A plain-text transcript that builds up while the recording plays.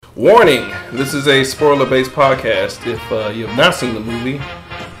Warning, this is a spoiler-based podcast. If you have not seen the movie,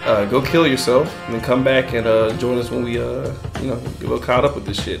 go kill yourself and then come back and join us when we, get a little caught up with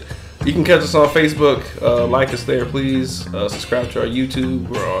this shit. You can catch us on Facebook. Like us there, please. Subscribe to our YouTube.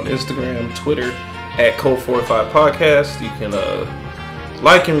 We're on Instagram, Twitter, at Code45 Podcast. You can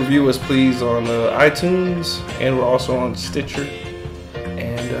like and review us, please, on iTunes. And we're also on Stitcher.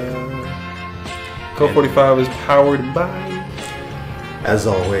 And Code45 is powered by... As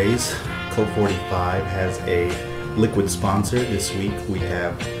always, Code45 has a liquid sponsor. This week we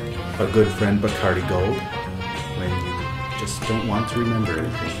have our good friend Bacardi Gold. When you just don't want to remember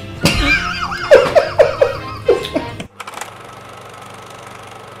anything.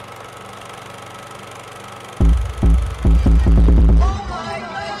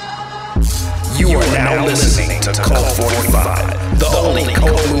 You are now listening to Code45, the only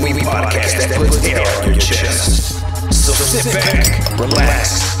cult movie podcast that puts air on your chest. So sit back,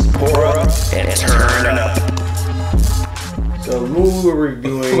 relax, pour up, and turn up. So the movie we're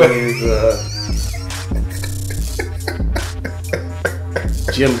reviewing is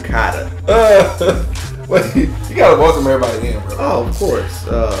Gymkata. Wait, you gotta welcome everybody in, bro. Oh, of course.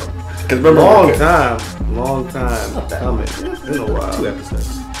 Long time coming. It's been a while. 2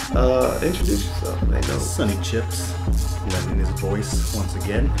 episodes. Introduce yourself. I know. Sunny Chips, lending his voice once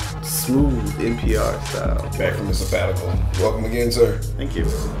again. Smooth NPR style. Back from the sabbatical. Welcome again, sir. Thank you.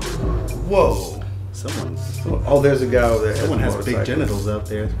 Whoa. Oh, there's a guy over there. Someone has big genitals out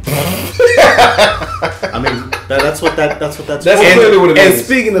there. I mean, that's what that's. Clearly what it And is.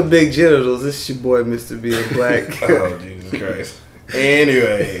 speaking of big genitals, this is your boy, Mr. Being Black. Oh, Jesus Christ.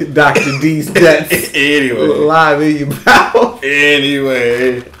 Anyway. Dr. D's nuts. Anyway. Live in your mouth.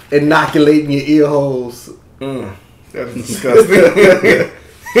 Anyway. Inoculating your ear holes. That's disgusting.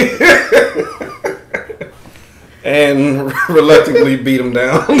 And reluctantly beat him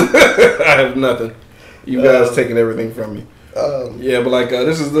down. I have nothing. You guys taking everything from me. Yeah, but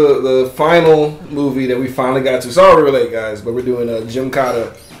this is the final movie that we finally got to. Sorry we're late, guys, but we're doing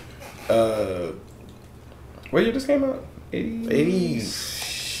Gymkata. What year this came out? 80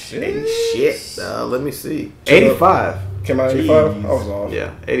 shit. Let me see. Shut 85. Came out in 85? I was off.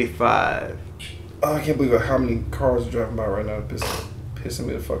 Yeah, 85. Oh, I can't believe how many cars are driving by right now. Pissing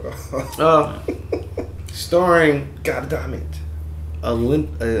me the fuck off. Starring, God damn it.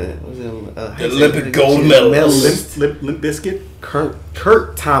 Olympic gold medalist. Limp Biscuit.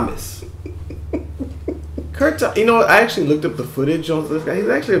 Kurt Thomas. You know what? I actually looked up the footage on this guy. He's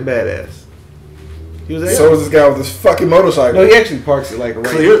actually a badass. He was So is this guy with this fucking motorcycle. No, he actually parks it like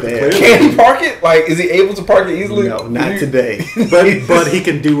right there. Can he park it? Like, is he able to park it easily? No, not today. But he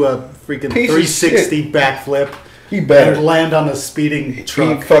can do a freaking Piece of 360 backflip. He better. And land on a speeding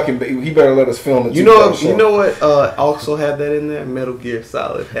truck. He better let us film it. You know what? Also had that in there. Metal Gear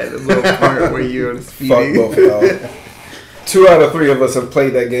Solid had a little part where you're on the speeding. Fuck both of y'all. 2 out of 3 of us have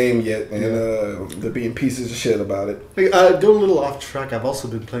played that game yet, and they're being pieces of shit about it. Go a little off track. I've also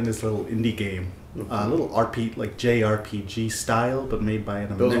been playing this little indie game, little JRPG style, but made by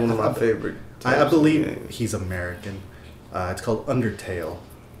an American. Those are one of my favorite. I believe he's American. It's called Undertale.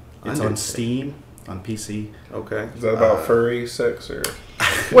 It's on Steam, on PC. Okay. Is that about furry sex or?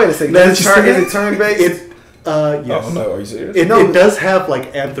 Wait a second. Is it turn based? Yes. Oh no, are you serious? It does have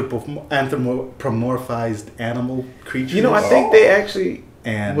like anthropomorphized animal creatures. You know, I think they actually.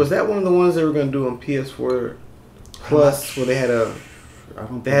 And was that one of the ones they were going to do on PS4 Plus, where they had a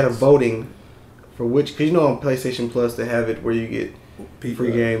voting for which? Because on PlayStation Plus they have it where you get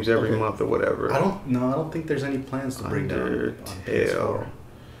free games every month or whatever. I don't think there's any plans to bring down on PS4.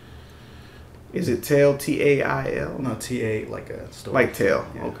 Is it Tail? Tail? No, TA like a story. Like Tail.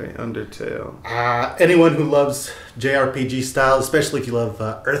 Yeah. Okay, Undertale. Anyone who loves JRPG style, especially if you love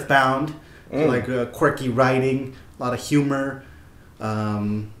Earthbound, like quirky writing, a lot of humor,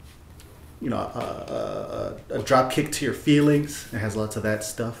 a drop kick to your feelings. It has lots of that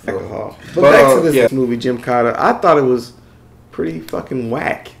stuff. But back to this movie, Gymkata. I thought it was pretty fucking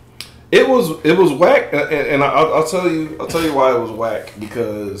whack. It was whack, and I'll tell you why it was whack,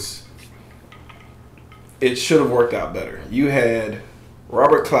 because it should have worked out better. You had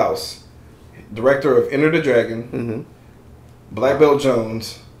Robert Klaus, director of Enter the Dragon, Black Belt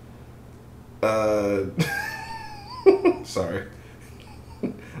Jones. Sorry,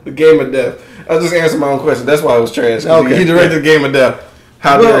 the Game of Death. I just answered my own question. That's why it was trash. Okay. He directed the Game of Death.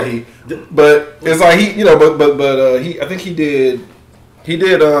 How dare he? But it's like he, I think he did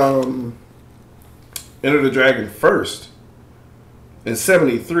Enter the Dragon first in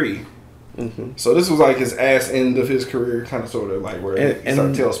 '73. Mm-hmm. So this was like his ass end of his career, kind of sort of like where he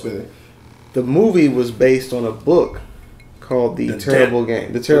started tail spinning. The movie was based on a book called The Terrible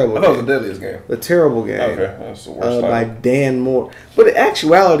Game. The Terrible I thought it was Game. the Deadliest Game. The Terrible Game. Okay, that's the worst by title. Dan Moore. But in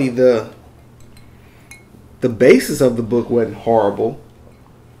actuality, the basis of the book wasn't horrible.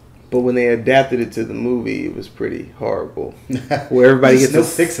 But when they adapted it to the movie, it was pretty horrible. Where everybody There's gets no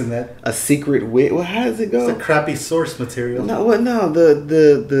fixing that. a secret wit. Well, how does it go? It's a crappy source material. No, what? No.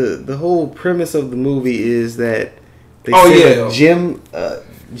 The whole premise of the movie is that they send a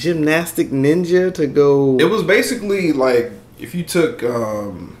gymnastic ninja to go. It was basically like if you took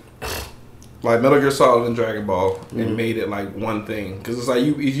like Metal Gear Solid and Dragon Ball and made it like one thing, because it's like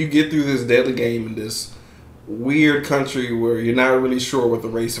if you get through this deadly game in this weird country where you're not really sure what the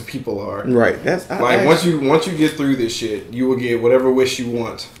race of people are. Right. That's once you get through this shit, you will get whatever wish you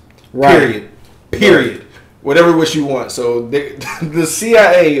want. Right. Period. Right. Whatever wish you want. So the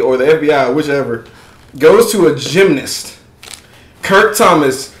CIA or the FBI, whichever, goes to a gymnast, Kirk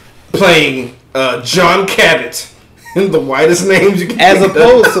Thomas, playing John Cabot, in the whitest names you can. As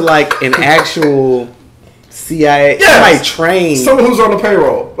opposed to like an actual CIA, somebody trained, someone who's on the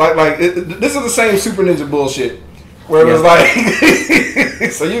payroll. This is the same Super Ninja bullshit, where it was like,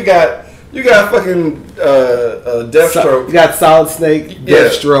 so you got fucking Deathstroke, you got Solid Snake,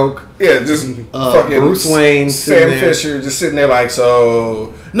 Deathstroke, just fucking Bruce Wayne, Sam Fisher, just sitting there like,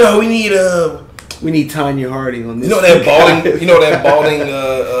 so no, we need Tanya Harding on this. You know that balding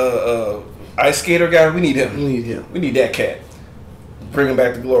ice skater guy. We need him. We need that cat. Bring him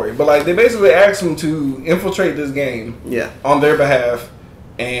back to glory. But like they basically asked him to infiltrate this game, on their behalf,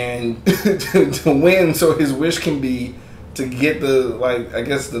 and to win, so his wish can be to get the I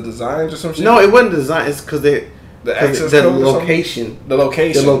guess the designs or some shit. No, it wasn't design. It's because the location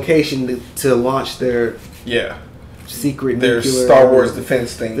to launch their secret their Star Wars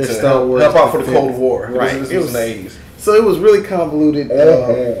defense thing to help out for the Cold War. Right, This was in the 80s. So it was really convoluted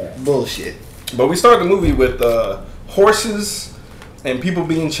bullshit. But we started the movie with horses and people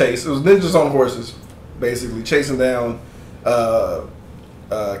being chased. It was ninjas on horses, basically chasing down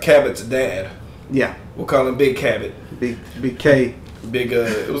Cabot's dad. Yeah, we'll call him Big Cabot. Big K. Big.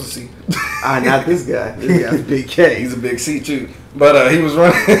 It was a C. Not this guy. This guy's Big K. He's a big C too. But he was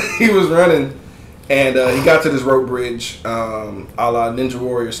running. He was running, and he got to this rope bridge, a la Ninja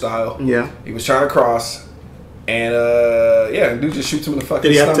Warrior style. Yeah. He was trying to cross. And dude just shoots him in the fucking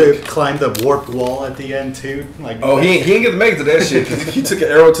Did he have stomach. to climb the warped wall at the end too? He didn't get to make it to that shit because he took an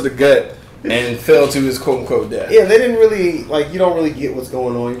arrow to the gut and fell to his quote unquote death. Yeah, they didn't really you don't really get what's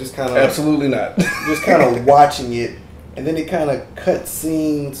going on. You just kind of absolutely not. Just kind of watching it, and then it kind of cut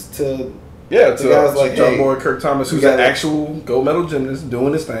scenes to guys like John Boy Kirk Thomas, who's an actual gold medal gymnast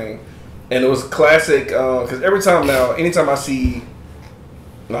doing his thing, and it was classic because anytime I see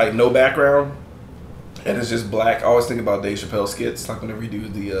like no background. And it's just black. I always think about Dave Chappelle skits, like whenever he do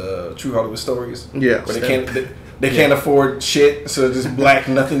the True Hollywood Stories. Yeah, where they can't afford shit, so it's just black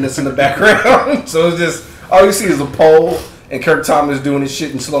nothingness in the background. So it's just all you see is a pole and Kirk Thomas doing his shit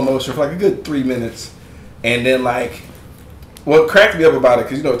in slow motion for like a good 3 minutes, and then what cracked me up about it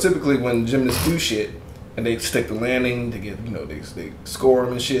because typically when gymnasts do shit and they stick the landing, they get they score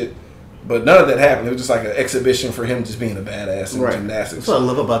them and shit. But none of that happened. It was just like an exhibition for him just being a badass in gymnastics. That's what I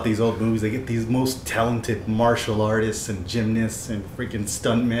love about these old movies. They get these most talented martial artists and gymnasts and freaking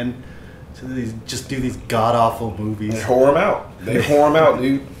stuntmen. So they just do these god-awful movies. They whore them out.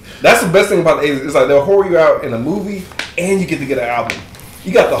 Dude. That's the best thing about the 80s. It's like they'll whore you out in a movie and you get to get an album.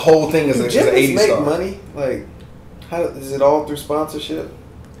 You got the whole thing as an 80s make star. Money? How is it all through sponsorship?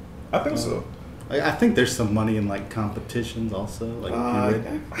 I think so. I think there's some money in competitions also.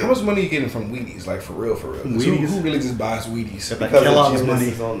 How much money are you getting from Wheaties? Like for real? Who really just buys Wheaties? That Kellogg's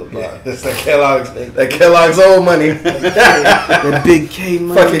money. On the block. That's that Kellogg's old money. That Big K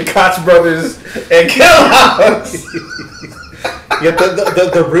money. Fucking Koch brothers and Kellogg's. Yeah,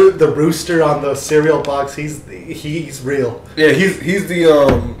 the rooster on the cereal box. He's real. Yeah, he's the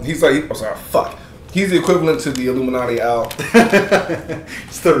He's the equivalent to the Illuminati owl.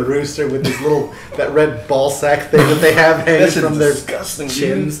 It's the rooster with that red ball sack thing that they have hanging from their disgusting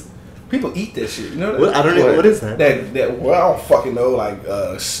chins. Dude. People eat that shit. You know that? What? I don't know. What is that? Well, I don't fucking know.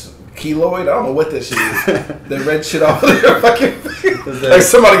 Keloid? I don't know what that shit is. The red shit off of their fucking... like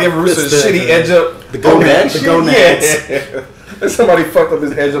somebody gave a rooster a shitty edge up. The gonads? The gonads. Yeah. Somebody fucked up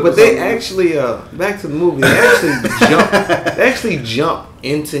his edge up. But they actually, back to the movie, they actually jump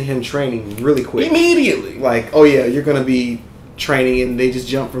into him training really quick. Immediately. You're going to be training, and they just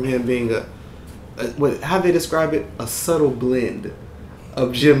jump from him being how'd they describe it? A subtle blend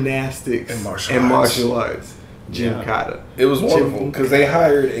of gymnastics and martial arts. Jim Cotta. It was wonderful, because they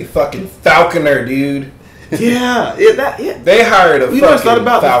hired a fucking falconer, dude. Yeah. They hired a You know what I thought fucking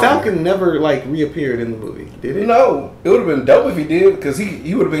about? Falcon. The Falcon never like reappeared in the movie, did it? No, it would have been dope if he did, because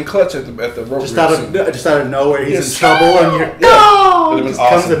he would have been clutch at the rope. Just out of nowhere, he's Yes. in trouble, and you're No! Would've been just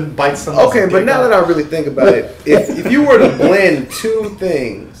comes awesome. and bites someone. Okay, but now that I really think about it, if you were to blend two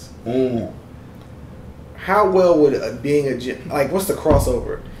things, how well would being a gym, like what's the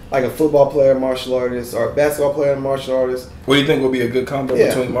crossover? Like a football player, martial artist, or a basketball player, and martial artist, What do you think would be a good combo Yeah.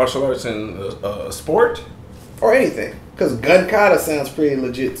 between martial arts and sport? or anything? Because gun kata sounds pretty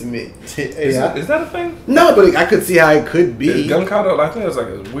legit to me. Is that a thing? No, but I could see how it could be. Gun kata, I think it's like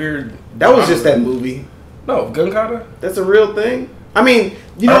a weird. That was just that movie. No, gun kata. That's a real thing. I mean,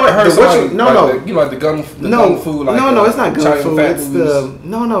 you know I what? heard The somebody, what you, no, like no, the, you know, like the gun fu. Like no, it's not gun China fu. fat It's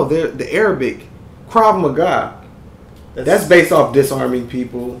movies. they're the Arabic Krav Maga. That's based off disarming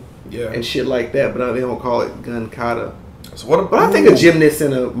people Yeah. and shit like that, but they don't call it gun kata. So what? But I think a gymnast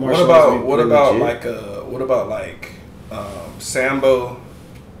and a martial arts. What about Sambo?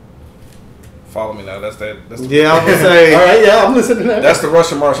 Follow me now. That's the Yeah, I was gonna say. All right, yeah, I'm listening. That's the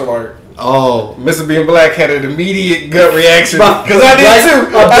Russian martial art. Oh, Mr. Being Black had an immediate gut reaction because I did too.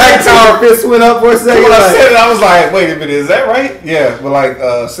 A black tower fist went up for a second. When I like- said it, I was like, "Wait a minute, is that right?" Yeah, but like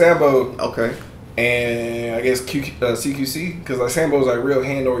Sambo Okay. and I guess CQC, because like Sambo's like real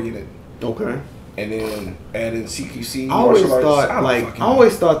hand oriented, Okay. and then add in CQC. I always martial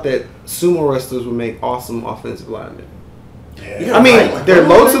arts. thought that sumo wrestlers would make awesome offensive linemen. Yeah. I mean, Right. they're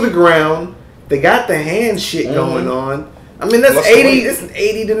low to the ground. They got the hand shit going on. I mean, that's Plus 80. the It's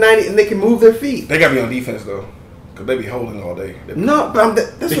 80 to 90, and they can move their feet. They gotta be on defense though, because they be holding all day. No, but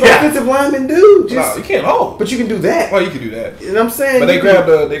that's what Yeah. offensive linemen do. No, Just, you can't hold. but you can do that. Well, you can do that. You know what I'm saying? But they You grab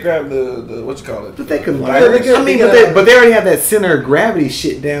can- the what you call it? But they can. The I diamonds. mean, but they already have that center of gravity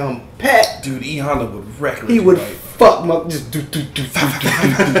shit down pat. Dude, E Honda would wreck. He would like, fuck him up. Just do.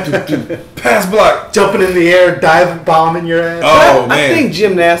 pass block. Jumping in the air, dive bomb in your ass. Oh I man, think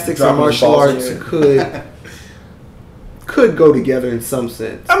gymnastics Dropping and the martial balls in arts there. could go together in some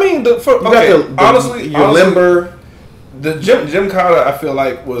sense. I mean, You got honestly, your limber. The Jim Carter, I feel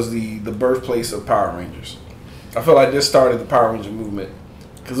like, was the birthplace of Power Rangers. I feel like this started the Power Ranger movement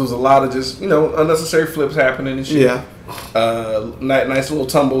because there was a lot of just unnecessary flips happening and shit. Yeah. Nice little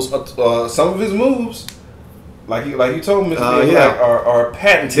tumbles. Some of his moves, like you told me, yeah. are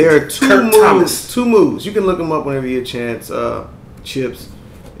patented. There are two Kirk moves. Thomas. Two moves. You can look them up whenever you get a chance. Chips.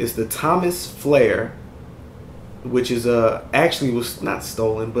 It's the Thomas Flare, which is actually was not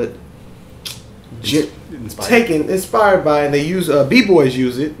stolen, but inspired by, and they use b-boys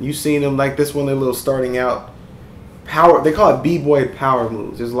use it. You've seen them like this one. They're little starting out power. They call it b-boy power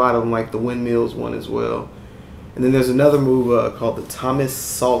moves. There's a lot of them, like the windmills one as well. And then there's another move called the Thomas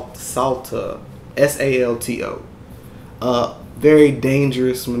Salto, SALTO. Very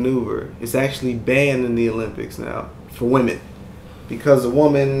dangerous maneuver. It's actually banned in the Olympics now for women because a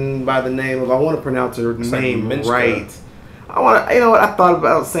woman by the name of, I want to pronounce her name Minska. right. I want to, you know what? I thought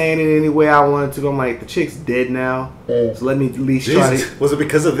about saying it any way I wanted to. I'm like, the chick's dead now, so let me at least try Jesus. to. Was it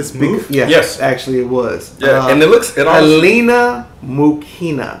because of this move? Yeah, Yes. actually it was. Yeah, and it also. Alina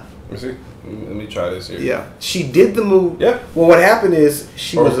Mukina. Let me see. Let me try this here. Yeah, she did the move. Yeah. Well, what happened is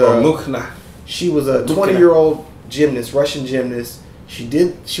she was a Mukhna. 20-year-old gymnast, Russian gymnast. She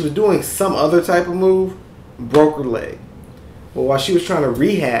was doing some other type of move, broke her leg. Well, while she was trying to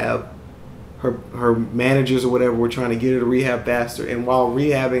rehab, her managers or whatever were trying to get her to rehab faster, and while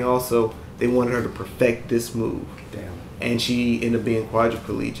rehabbing also, they wanted her to perfect this move. Damn. And she ended up being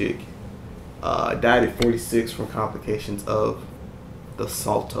quadriplegic. Died at 46 from complications of the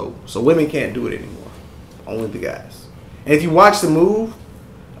salto. So women can't do it anymore. Only the guys. And if you watch the move,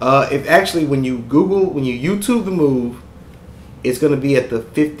 when you YouTube the move, it's going to be at the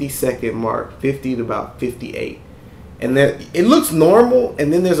 50-second mark, 50 to about 58. And then it looks normal,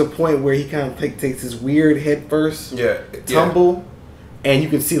 and then there's a point where he kind of takes this weird head first tumble, and you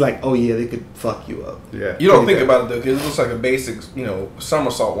can see like, oh yeah, they could fuck you up. Yeah. You don't think about it though, because it looks like a basic,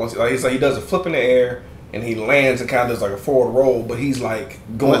 somersault. Once, like it's like he does a flip in the air and he lands and kind of does like a forward roll, but he's like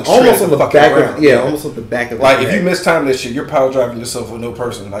going straight almost to on the fucking back ground. of almost on the back of Like the if head. you mistime this shit, you're power driving yourself with no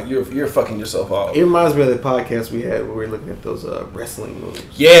person. Like you're fucking yourself off. It reminds me of the podcast we had where we were looking at those wrestling moves.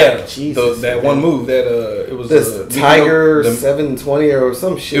 Yeah, Jesus, that man. one move that it was This Tiger the 720 or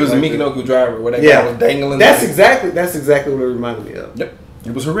some shit. It was like a that. Michinoku driver where that guy was dangling. That's exactly what it reminded me of. Yep.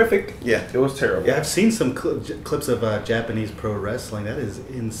 It was horrific. Yeah. It was terrible. Yeah, I've seen some clips of Japanese pro wrestling. That is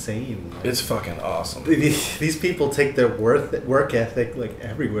insane. It's fucking awesome. These people take their work ethic like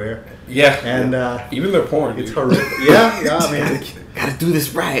everywhere. Yeah. And even their porn. it's Dude. horrific. Yeah, I mean, Gotta do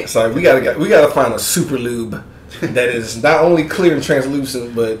this right. It's like we gotta find a super lube that is not only clear and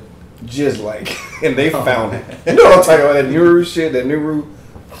translucent, but just like, and they found it. You know what I'm talking about? That Nuru shit, that Nuru.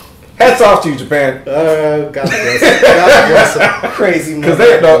 Hats off to you, Japan. God bless them. God bless them. Crazy. Because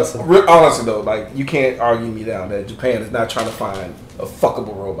they, no, honestly though, like you can't argue me down that Japan is not trying to find a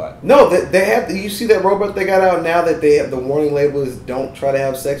fuckable robot. No, they have. You see that robot they got out now that they have the warning label is "Don't try to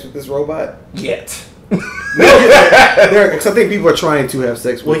have sex with this robot." Yet. Because I think people are trying to have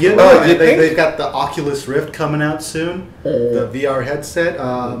sex with. Well, you know, they've got the Oculus Rift coming out soon. The VR headset.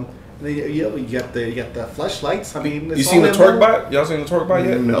 You got the flashlights. I mean, you seen the Torque Bot? Y'all seen the Torque Bot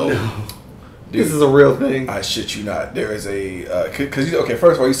yet? No. Dude, this is a real thing. I shit you not. There is a okay.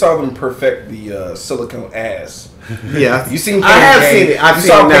 First of all, you saw them perfect the silicone ass. Yeah, you seen? I have seen it. I've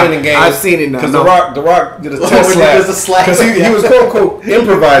seen it now. I've seen it now. Because the Rock did a test slap. Because he was quote unquote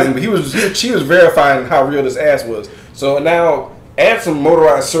improvising, but she was verifying how real this ass was. So now add some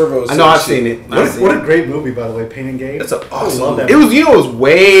motorized servos. I know. I've seen it. What a great movie, by the way, Pain and Gain. It's an awesome. I love that. It was. You know, it was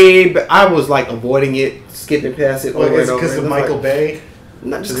way. I was like avoiding it, skipping past it. Like, it's because of Michael Bay.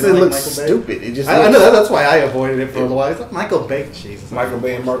 Not just because it looks stupid. It just. I know that's why I avoided it for a while. It's like Michael Bay, Jesus. Michael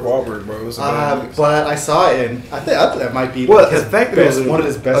Bay and Mark Wahlberg, bro. But I saw it, and I think that might be the fact that it was one of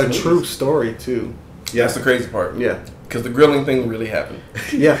his best. A true story too. Yeah, that's the crazy part. Yeah, because the grilling thing really happened.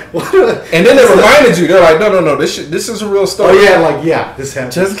 Yeah, and then they reminded you. They're like, no, this is a real story. Oh yeah, this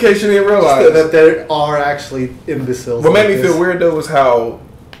happened. Just in case you didn't realize that there are actually imbeciles. What made me feel weird though was how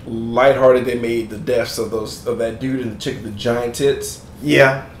lighthearted they made the deaths of that dude and the chick with the giant tits.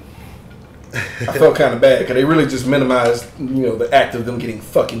 Yeah. I felt kind of bad because they really just minimized, the act of them getting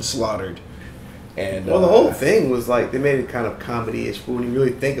fucking slaughtered. And the whole thing was like they made it kind of comedy-ish, but when you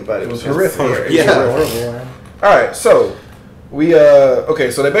really think about it, it was horrific. Yeah. All right, so we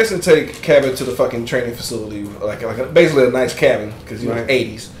so they basically take Cabot to the fucking training facility, like basically a nice cabin because right.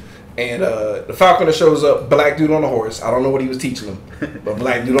 80s. And the Falconer shows up, black dude on the horse. I don't know what he was teaching him, but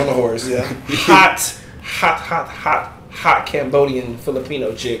black dude on the horse. Yeah. Hot Cambodian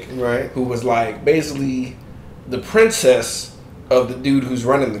Filipino chick, right? Who was like basically the princess of the dude who's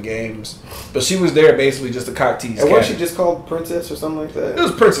running the games, but she was there basically just to cock tease. And wasn't she just called Princess or something like that? It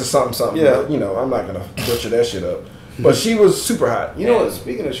was Princess something. Yeah, but, I'm not gonna butcher that shit up. But she was super hot. You know what?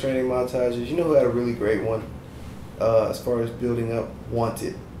 Speaking of training montages, you know who had a really great one as far as building up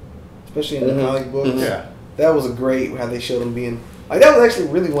Wanted, especially in the comic books. Mm-hmm. Yeah, that was a great how they showed him being like that was actually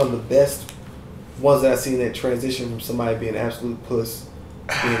really one of the best ones that I've seen that transition from somebody being an absolute puss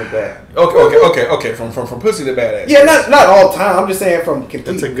being a bad. Okay. From pussy to badass. Yeah, not all time. I'm just saying from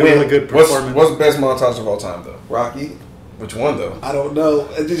complete. It's a really good performance. What's the best montage of all time though? Rocky. Which one though? I don't know.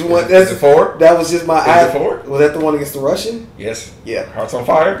 Just one. Is it 4? That was just my. Is it 4? Was that the one against the Russian? Yes. Yeah. Hearts on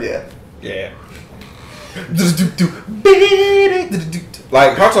Fire. Yeah.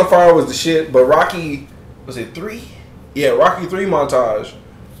 Like Hearts on Fire was the shit, but Rocky was it 3? Yeah, Rocky 3 montage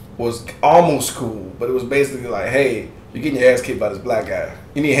was almost cool, but it was basically like, hey, you're getting your ass kicked by this black guy.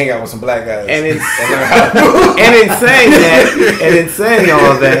 You need to hang out with some black guys. And in saying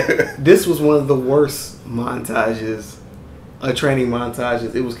all of that, this was one of the worst montages, training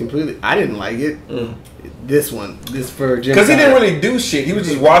montages. It was completely. I didn't like it. This for Jim. Because he didn't really do shit. He was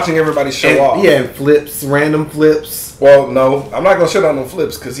just watching everybody show off. Yeah, flips, random flips. Well, no, I'm not gonna shit on them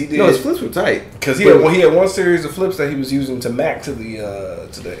flips because he did. No, his flips were tight. Because he had one series of flips that he was using to mac to the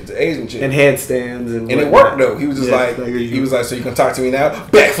Asian chick and headstands and it worked though. He was just he was like, so you can talk to me now?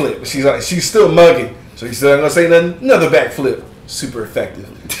 Backflip. She's like, she's still mugging, so he's still not gonna say nothing. Another backflip. Super effective.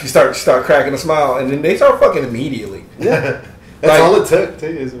 You start cracking a smile, and then they start fucking immediately. Yeah. That's all it took,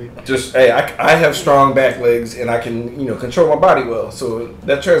 too. Just, hey, I have strong back legs, and I can, control my body well. So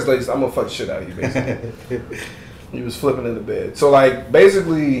that translates, I'm going to fuck the shit out of you, basically. He was flipping in the bed. So,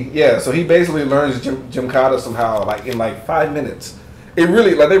 basically, yeah. So he basically learns Gymkata somehow, in 5 minutes. It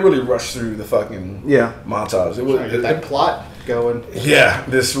really, they really rushed through the fucking montage. It was get that plot going. Yeah,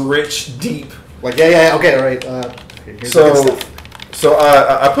 this rich, deep. Okay, all right. So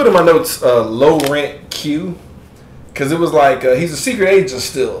I put in my notes low rent Q. Because it was he's a secret agent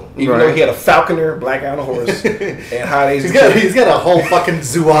still. Even though he had a falconer, black guy on a horse, and hot Asian. He's got a whole fucking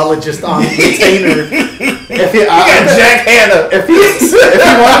zoologist on retainer. If he got Jack Hanna. If he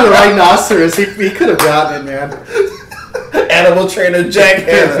wanted a rhinoceros, he could have gotten it, man. Animal trainer Jack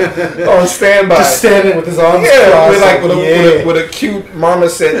Hanna on standby. Just standing with his arms crossed. With a cute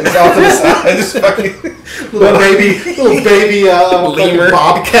marmoset off to the side. Just fucking little baby lemur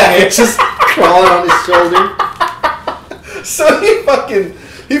bobcat just crawling on his shoulder. So he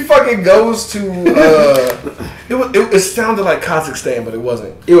fucking goes to it sounded like Kazakhstan, but it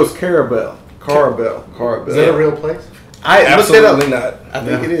wasn't. It was Karabel. Is that a real place? Absolutely not. I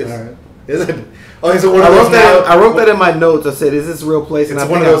think it is. Right. Is it? Oh, is it one I of those wrote that. now? I wrote that in my notes. I said, "Is this a real place?" And It's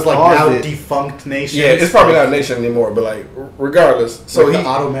I one of think those like I now paused it. defunct nations. Yeah, it's probably not a nation anymore, but like regardless. So like he the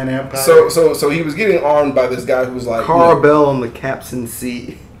Ottoman Empire. so he was getting armed by this guy who was like Carl Bell on the Capson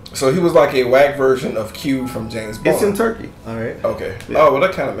Sea. So he was like a whack version of Q from James Bond. It's in Turkey. All right. Okay. Yeah. Oh, well,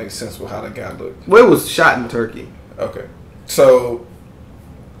 that kind of makes sense with how the guy looked. Well, it was shot in Turkey. Okay. So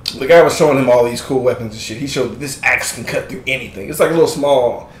the guy was showing him all these cool weapons and shit. He showed this axe can cut through anything. It's like a little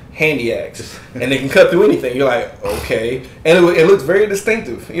small handy axe, and they can cut through anything. You're like, okay, and it looks very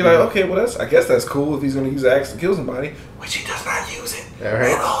distinctive. You're like, okay, well, I guess that's cool if he's going to use an axe to kill somebody, which he does not use it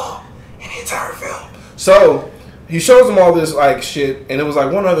at all in the entire film. So he shows him all this like shit, and it was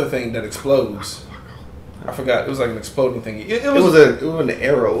like one other thing that explodes. I forgot. It was like an exploding thing. It was an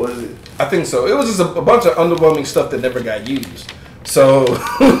arrow, was it? I think so. It was just a bunch of underwhelming stuff that never got used. So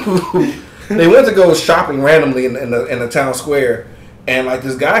they went to go shopping randomly in the town square, and like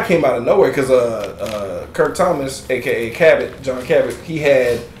this guy came out of nowhere because Kirk Thomas, aka Cabot, John Cabot, he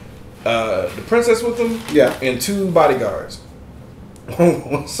had the princess with him, and 2 bodyguards.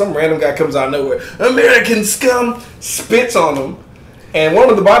 Some random guy comes out of nowhere, American scum, spits on him. And one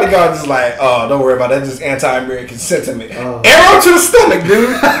of the bodyguards is like, "Oh, don't worry about that. Just anti-American sentiment." Arrow to the stomach,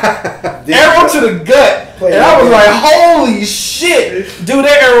 dude. Arrow to the gut. And I was like, "Holy shit, dude!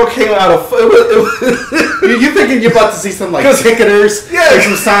 That arrow came out of." You're thinking you're about to see some like picketers, like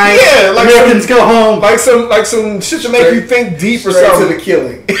some signs. Yeah, like Americans go home. Like some shit to make you think deep or something. To the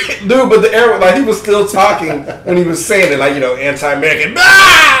killing, dude. But the arrow, like he was still talking when he was saying it, like anti-American.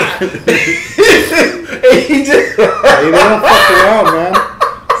 And he just they don't fuck around, man.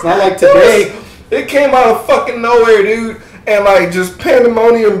 It's not like today. It came out of fucking nowhere, dude. And like just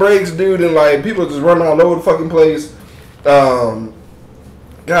pandemonium breaks, dude, and like people just running all over the fucking place. Goddamn,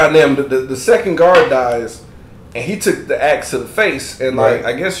 the second guard dies, and he took the axe to the face, and like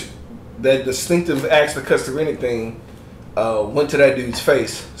I guess that distinctive axe that cuts through anything went to that dude's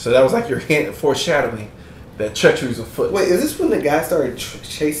face. So that was like your hint, foreshadowing that treachery's afoot. Wait, is this when the guy started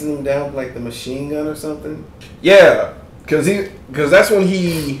chasing him down with like the machine gun or something? Yeah, because that's when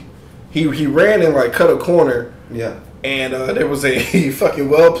he ran and like cut a corner. Yeah. And there was a fucking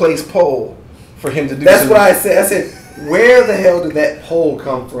well-placed pole for him to do. That's what I said. I said, where the hell did that pole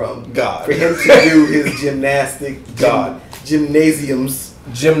come from? God. For him to do his gymnasiums.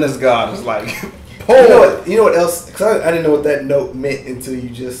 Gymnast God was like, pole. You know what else? Because I didn't know what that note meant until you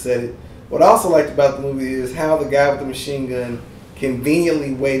just said it. What I also liked about the movie is how the guy with the machine gun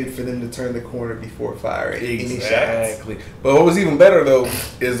conveniently waited for them to turn the corner before firing any shots. Exactly. But what was even better, though,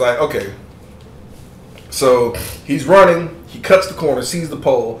 is like, okay, so he's running, he cuts the corner, sees the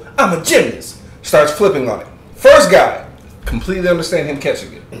pole. I'm a gymnast. Starts flipping on it. First guy, completely understand him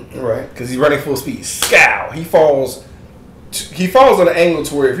catching it. Right. Because he's running full speed. Scow. He falls on an angle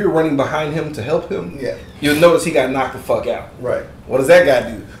to where if you're running behind him to help him, you'll notice he got knocked the fuck out. Right. What does that guy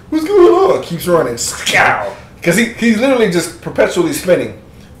do? What's going on? Keeps running. Scow. Because he's literally just perpetually spinning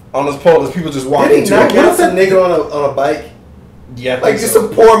on this pole as people just walk Did he into knock it. out some nigga on a bike? Yeah, like just some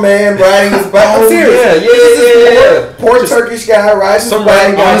poor man riding his bike. Oh, I'm serious. Yeah. Poor just Turkish guy riding his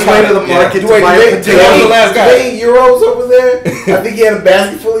bike on his way to the market to buy a potato. That was the last guy. 8 euros over there. I think he had a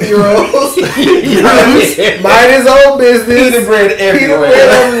basket full of euros. Mind his own business. Pita bread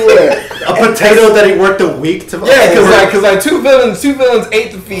everywhere. A potato that he worked a week to. Yeah, because like two villains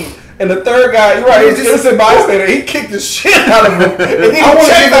ate the feet. And the third guy, you're right, he's just innocent bystander. He kicked the shit out of him. And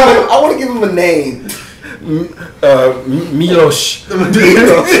I want to give him a name. Milos.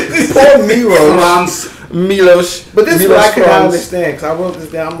 Poor Milos. Milos. But this is what I could not understand because I wrote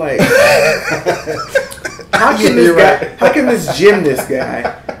this down. I'm like, how can this gymnast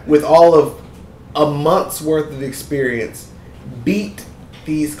guy with all of a month's worth of experience beat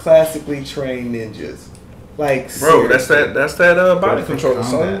these classically trained ninjas? Like, bro, seriously. that's that body control,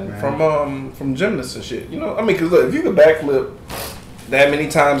 son, from gymnasts and shit. You know, I mean, because look, if you can backflip that many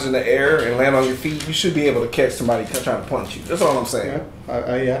times in the air and land on your feet, you should be able to catch somebody trying to punch you. That's all I'm saying.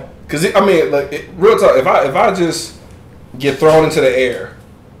 Yeah. Because I mean, like, real talk. If I just get thrown into the air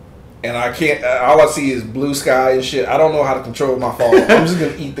and I can't, all I see is blue sky and shit. I don't know how to control my fall. I'm just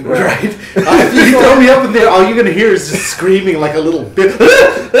gonna eat the ground. Right. If you throw me up in there, all you're gonna hear is just screaming like a little bitch.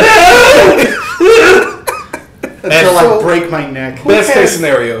 Until I break my neck. Best case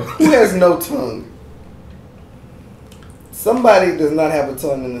scenario. Who has no tongue? Somebody does not have a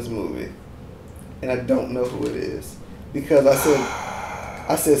tongue in this movie, and I don't know who it is because I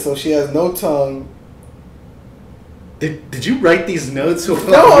said so. She has no tongue. Did you write these notes? No,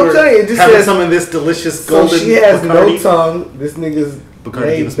 I'm telling you, it just having says some of this delicious golden. So she has Bacardi. no tongue. This nigga's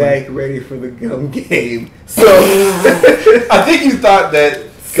Bacardi, laid back, ready for the gum game. So I think you thought that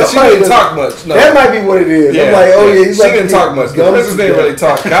Because she didn't talk much. No. That might be what it is. Yeah, I'm like, oh yeah, she didn't talk much. The princess didn't really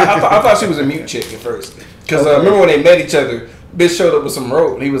talk. I thought she was a mute chick at first. Because remember when they met each other, bitch showed up with some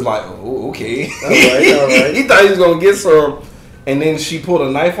rope. He was like, oh, okay. All right. He thought he was going to get some. And then she pulled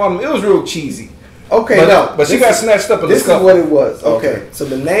a knife on him. It was real cheesy. Okay, but she got snatched up in the This scuffle. is what it was. Okay, so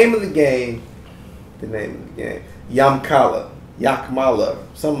the name of the game, Yakmala,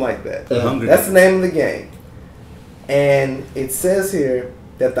 something like that. That's the name of the game. And it says here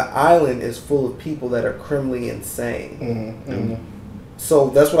that the island is full of people that are criminally insane. So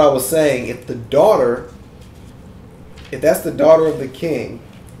that's what I was saying. If that's the daughter of the king,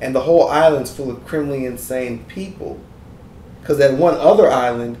 and the whole island's full of criminally insane people, because that one other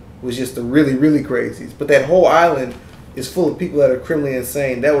island was just the really, really crazies, but that whole island is full of people that are criminally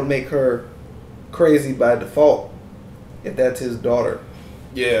insane, that would make her crazy by default if that's his daughter.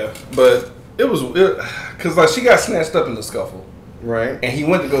 Yeah, but it was because like she got snatched up in the scuffle, right? And he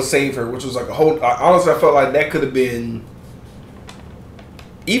went to go save her, which was like a whole. Honestly, I felt like that could have been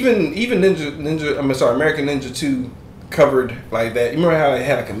even American Ninja 2 covered like that. You remember how they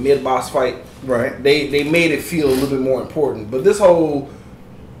had like a mid boss fight, right? They made it feel a little bit more important, but this whole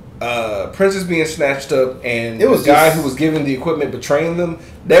princess being snatched up and it was the guy who was giving the equipment betraying them,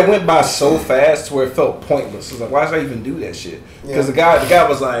 that went by so fast to where it felt pointless. It was like, why should I even do that shit? Because the guy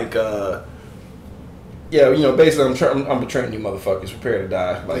was like, basically I'm betraying you motherfuckers, prepare to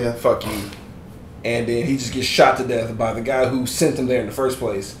die, like fuck you. And then he just gets shot to death by the guy who sent him there in the first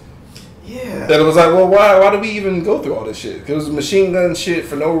place. Yeah. That it was like, well, why do we even go through all this shit? Because it was machine gun shit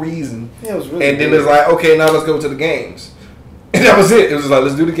for no reason. Yeah, it was really. And then it's like, okay, now let's go to the games. And that was it. It was like,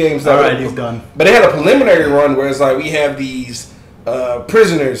 let's do the games. All right, he's done. But they had a preliminary run where it's like, we have these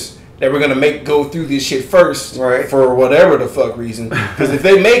prisoners that we're going to go through this shit first, right? For whatever the fuck reason. Because if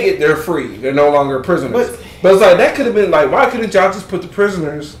they make it, they're free. They're no longer prisoners. But it's like, that could have been like, why couldn't y'all just put the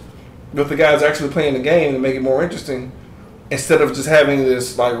prisoners with the guys actually playing the game to make it more interesting? Instead of just having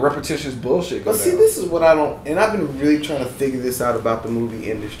this like repetitious bullshit go down. See, this is what I don't, and I've been really trying to figure this out about the movie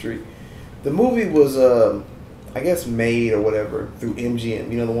industry. The movie was, I guess, made or whatever through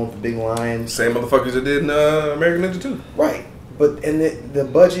MGM. You know, the one with the big lions. Same motherfuckers that did American Ninja 2. Right, but and the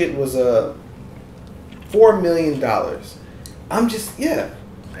budget was $4 million. I'm just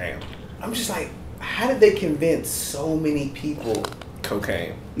Damn. I'm just like, how did they convince so many people?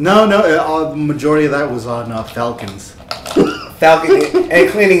 Cocaine. No, the majority of that was on Falcons. Falcon and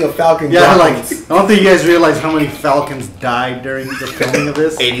cleaning of Falcon. Yeah, like I don't think you guys realize how many Falcons died during the filming of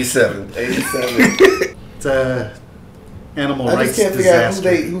this. 87. It's a animal I rights just can't disaster.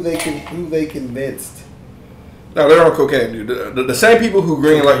 figure out who they convinced. No, they're on cocaine, dude. The same people who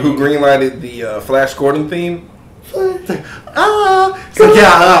greenlighted the Flash Gordon theme. It's like, all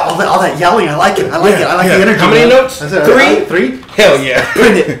that yelling. I like it. I like the energy. How many notes? Three. Hell yeah!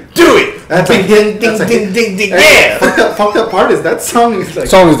 Print it. Do it. That's ding, ding, ding, ding, ding, ding. Yeah. Fucked up part is that song is like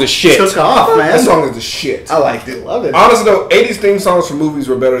Song is the shit. took off, man. That song is the shit. I liked it. Love it. Honestly though, 80s theme songs for movies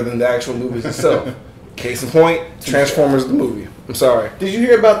were better than the actual movies itself. Case in point, Transformers the movie. I'm sorry. Did you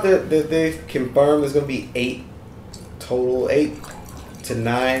hear about that they confirmed there's going to be 8 to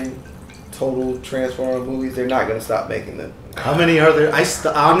 9 total Transformer movies? They're not going to stop making them. How many are there?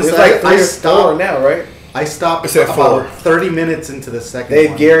 Honestly, There's like 3 I or 4 stopped now, right? I stopped It's at about 4. 30 minutes into the second They've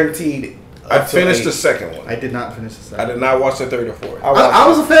one. guaranteed. I up to finished 8. the second one. I did not finish the I second. did not watch the third or fourth. I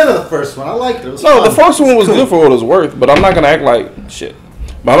was a fan of the first one. I liked it. It was No, fun. the first one was Cool. good for what it was worth, but I'm not gonna act like shit.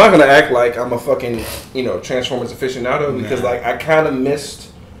 But I'm not gonna act like I'm a fucking Transformers aficionado because like I kind of missed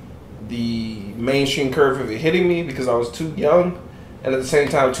the mainstream curve of it hitting me because I was too young and at the same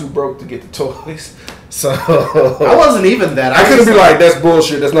time too broke to get the toys. So I wasn't even that. I couldn't was be like that's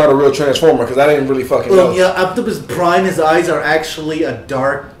bullshit. That's not a real Transformer because I didn't really fucking know. Yeah, Optimus Prime, his eyes are actually a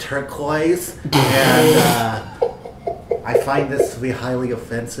dark turquoise, and I find this to be highly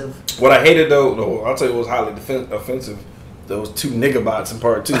offensive. What I hated though, I'll tell you what was highly offensive. Those 2 nigga bots in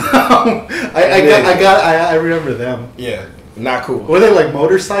part 2. I remember them. Yeah, not cool. Were they like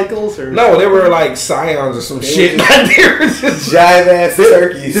motorcycles or No, they were like scions or some shit. They were just Giant ass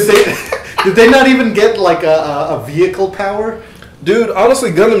turkeys. Did they not even get like a vehicle power? Dude,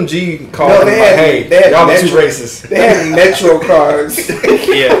 honestly, Gundam G called No, them they like, had- hey, they had y'all are Metro- too racist. They had Metro cars.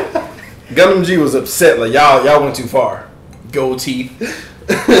 Yeah. Gundam G was upset, like, y'all went too far. Gold teeth.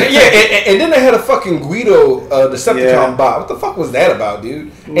 And then they had a fucking Guido Decepticon bot. What the fuck was that about,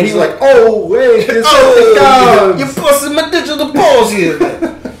 dude? And he was like, oh, wait, oh, Decepticons! you busted my digital balls here.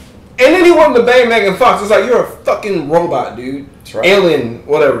 And then he wanted to bang Megan Fox. It's like, you're a fucking robot, dude. Right. Alien,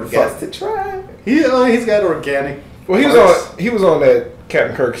 whatever the Got fuck. to try. He's got organic. Well, he was on that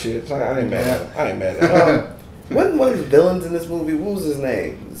Captain Kirk shit. So I ain't mad at him. Wasn't one of the villains in this movie? What was his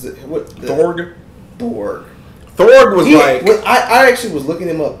name? Thorg. Thorg. Thorg was I actually was looking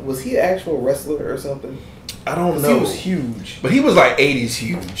him up. Was he an actual wrestler or something? I don't know. He was huge. But he was like 80s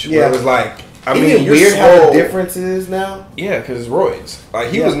huge. Yeah. Where it was like, I Isn't mean, it weird how the difference is now? Yeah, because it's roids. Like,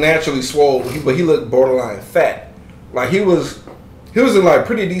 he was naturally swole, but he looked borderline fat. Like, he was in like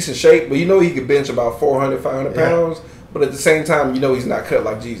pretty decent shape, but you know he could bench about 400, 500 pounds. But at the same time, you know he's not cut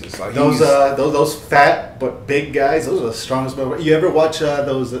like Jesus. Like those fat but big guys, those are the strongest. You ever watch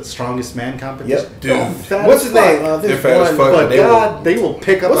those Strongest Man competition? Yep, dude. What's his name? They're fat as fuck. But God, they will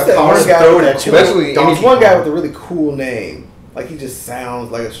pick up a car and guy throw it at you. Especially there's one guy with a really cool name. Like, he just sounds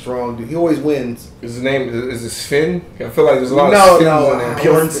like a strong dude. He always wins. Is his name is it Sven? I feel like there's a lot of Svens in there.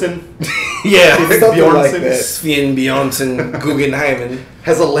 Bjornsson. Yeah, something like that. Sven Bjornsson Guggenheimen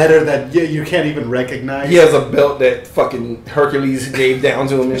has a letter that you can't even recognize. He has a belt that fucking Hercules gave down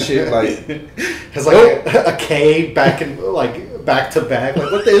to him and shit. Like, has like a K back to back. Like,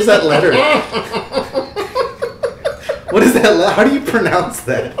 what is that letter? What is that? How do you pronounce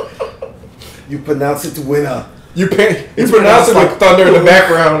that? You pronounce it winner. You pronounce it with thunder in the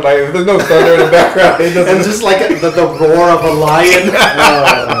background. Like, if there's no thunder in the background, it doesn't. And just like the roar of a lion.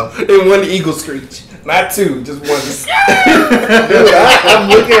 And one eagle screech. Not two, just one. Dude, I'm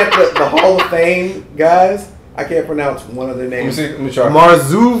looking at the Hall of Fame guys. I can't pronounce one of their names. Let me try.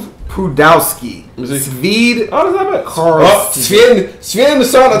 Marzuv Pudowski. Svid Sven the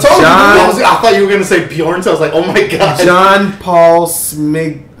son. I told you. I thought you were going to say Bjorn, so I was like, oh my god. John Paul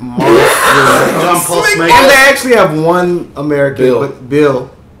Smig. John Paul Smig. And they actually have one American, but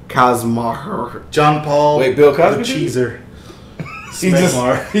Bill Cosmar. John Paul. Wait, Bill Cosby? The cheeser.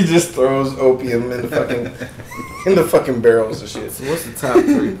 He just throws opium in the fucking barrels and shit. So what's the top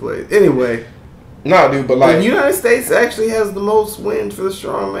 3 plays? Anyway. Nah, dude, but like the United States actually has the most wins for the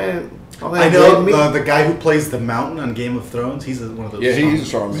strongman. I know the guy who plays the Mountain on Game of Thrones. He's one of those. Yeah, he's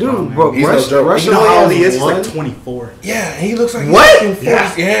a strongman. Dude, but Russia, you know how old he is? He's like 24. Yeah, he looks like what?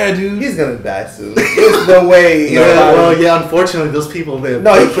 Yeah, dude. He's gonna die soon. There's no way. Unfortunately, those people he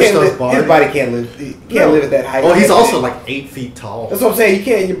push those bars. His body can't live. He can't live at that height. Oh, he's also like 8 feet tall. That's what I'm saying. He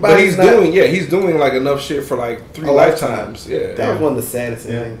can't. Your but he's doing like enough shit for like 3 lifetimes. Yeah, that was one of the saddest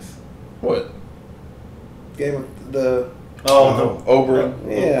things. What? Game of the. Oberyn.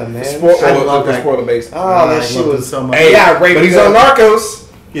 Yeah, man. I love that. Spoiler base. Oh, that shit was so much. Hey, but he's on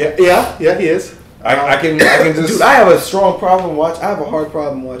Narcos. Yeah, he is. I can just. Dude, I have a strong problem I have a hard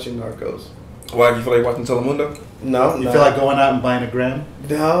problem watching Narcos. Why, do you feel like watching Telemundo? No. You feel like going out and buying a gram?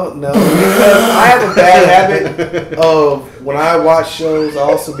 No. Because I have a bad habit of when I watch shows, I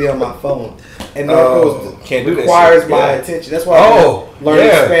also be on my phone. And Narcos requires my attention. That's why I've been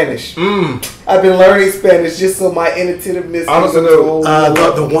learning Spanish. I've been learning Spanish just so my inattentiveness. Honestly,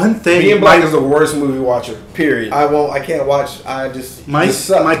 the one thing, being black is the worst movie watcher. Period. I can't watch. I just my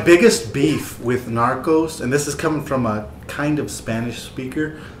biggest beef with Narcos, and this is coming from a kind of Spanish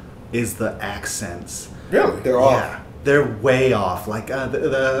speaker, is the accents. Really, they're off. Yeah, they're way off. Like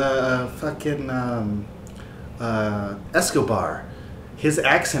the fucking Escobar. His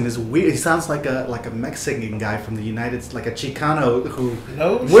accent is weird. He sounds like a Mexican guy from the United, like a Chicano who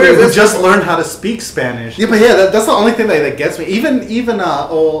just learned how to speak Spanish. Yeah, but that's the only thing that gets me. Even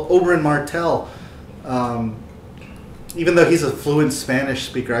Oberyn Martell, even though he's a fluent Spanish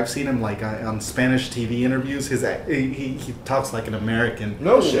speaker, I've seen him like on Spanish TV interviews. He talks like an American.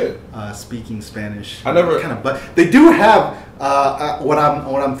 No shit. Speaking Spanish. I never but they do have what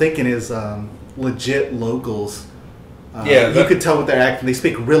I'm thinking is legit locals. You could tell with their accent. They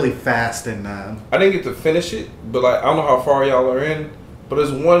speak really fast, and I didn't get to finish it, but like I don't know how far y'all are in. But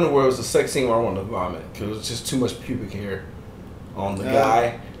there's one where it was a sex scene where I wanted to vomit because it was just too much pubic hair on the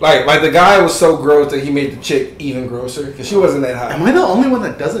guy. Like the guy was so gross that he made the chick even grosser because she wasn't that hot. Am I the only one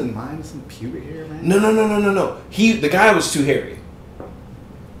that doesn't mind some pubic hair, man? No. The guy was too hairy.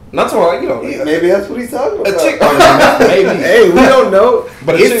 Not so like, maybe that's what he's talking about. A chick, maybe. Hey, we don't know.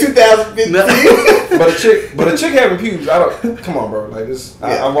 But it's 2015. but a chick having pubes, come on, bro. Like this,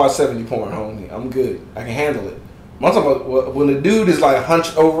 I watched 70 porn, homie. I'm good. I can handle it. I'm talking about when the dude is like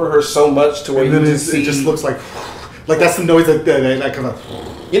hunched over her so much to where it just looks like that's the noise that kind of.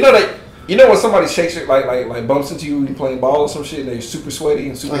 You know when somebody shakes it like bumps into you when you're playing ball or some shit and they're super sweaty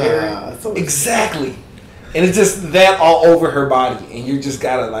and super hairy. Exactly. And it's just that all over her body, and you just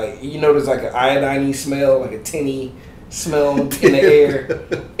gotta there's like an iodine-y smell, like a tinny smell in the air.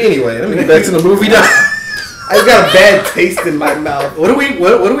 Anyway, let me get back to the movie now. I got a bad taste in my mouth. What are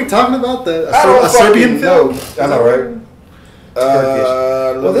we talking about? A Serbian film? I know, right?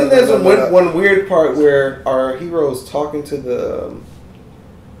 Well, then there's one weird part where our hero's talking to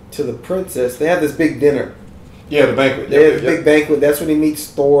the princess. They have this big dinner, Yeah, the banquet. They had a big banquet. That's when he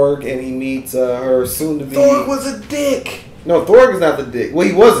meets Thorg and he meets her soon-to-be... Thorg was a dick. No, Thorg is not the dick. Well,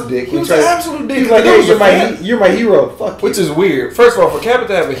 he was a dick. He was an absolute dick. He was like, hey, you're my hero. Fuck you. Which is weird. First of all, for Captain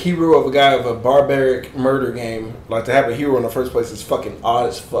to have a hero of a guy of a barbaric murder game, like to have a hero in the first place is fucking odd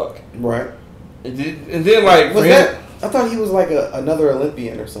as fuck. Right. And then like... Was that... I thought he was like another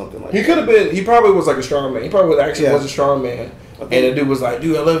Olympian or something like that. He could have been... He probably was like a strong man. He probably was a strong man. And the dude was like,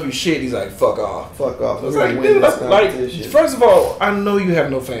 dude, I love your shit. He's like, fuck off. Fuck off. I was like, dude, first of all, I know you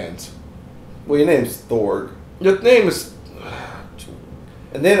have no fans. Well, your name's Thorg. Your name is...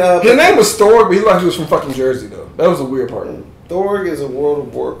 And then his name was Thorg, but he like he was from fucking Jersey though. That was the weird part. Thorg is a World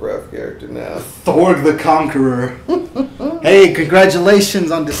of Warcraft character now. Thorg the Conqueror. Hey,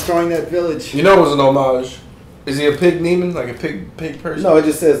 congratulations on destroying that village. You know it was an homage. Is he a pig demon? Like a pig person? No, it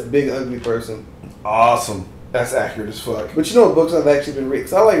just says big ugly person. Awesome. That's accurate as fuck. But you know what books I've actually been reading?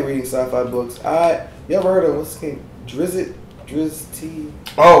 Because I like reading sci-fi books. You ever heard of what's his name? Drizzt T.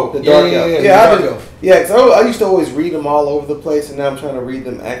 Oh, the Dark Elf. Yeah, because I used to always read them all over the place, and now I'm trying to read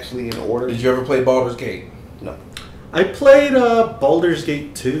them actually in order. Did you ever play Baldur's Gate? No. I played Baldur's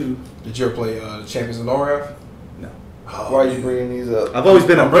Gate 2. Did you ever play Champions of Norrath? No. Oh, why are you bringing these up? I've always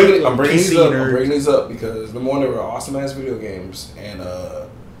been I'm bringing these up because number one, they were awesome ass video games, and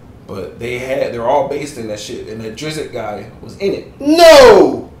but they're all based in that shit, and that Drizzt guy was in it.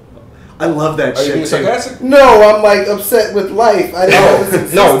 No. I love that shit. Are you being sarcastic? No, I'm like upset with life.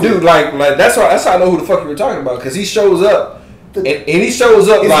 No, dude, like that's how I know who the fuck you were talking about because he shows up and he shows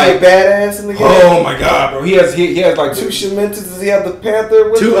up like badass in the game. Oh my god, bro! He has like two Shementers. Does he have the Panther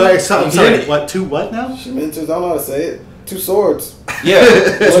with him? I'm sorry. What? Two what now? Shementers. I don't know how to say it. Two swords. Yeah,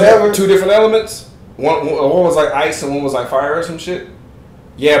 whatever. Two different elements. One was like ice and one was like fire or some shit.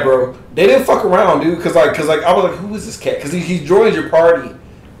 Yeah, bro. They didn't fuck around, dude. Cause I was like, who is this cat? Because he joins your party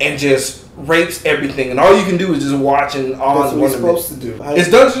and just rapes everything, and all you can do is just watch and on. That's what you're supposed to do.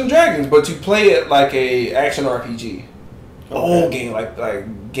 It's Dungeons and Dragons, but you play it like a action RPG. Okay. Old game, like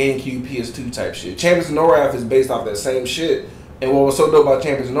GameCube, PS2 type shit. Champions of Norrath is based off that same shit. And what was so dope about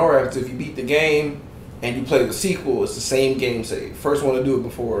Champions of Norrath is if you beat the game and you play the sequel, it's the same game save. First one to do it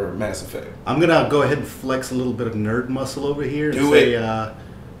before Mass Effect. I'm gonna go ahead and flex a little bit of nerd muscle over here. Do it.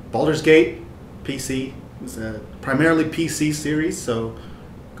 Baldur's Gate, PC. It's a primarily PC series, so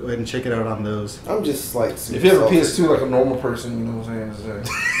go ahead and check it out on those. I'm just like... If you have a PS2 like a normal person, you know what I'm saying?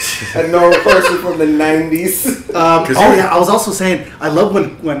 A normal person from the 90s. I was also saying, I love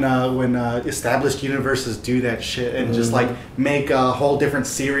when established universes do that shit and just like make a whole different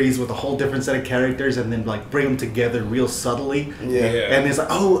series with a whole different set of characters and then like bring them together real subtly. Yeah. And it's like,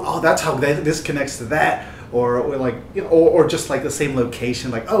 oh, that's how this connects to that. Or like, you know, or just like the same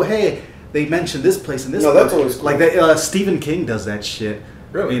location. Like, oh, hey, they mentioned this place and this. No, that's always cool. Like that. Stephen King does that shit.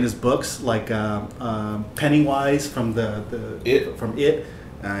 Really? In his books, like Pennywise from from It.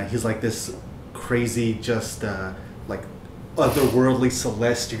 He's like this crazy, just like otherworldly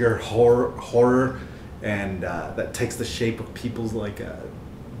celestial horror, and that takes the shape of people's like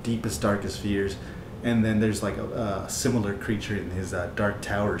deepest, darkest fears. And then there's like a similar creature in his Dark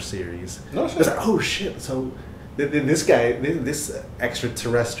Tower series. No shit. It's like, oh shit! So this guy, this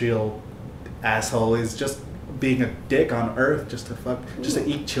extraterrestrial asshole, is just being a dick on Earth just to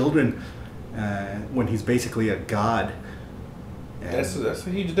eat children when he's basically a god. And that's a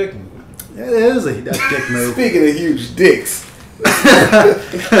huge dick move. It is a dick move. Speaking of huge dicks.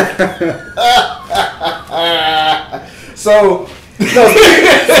 So, speaking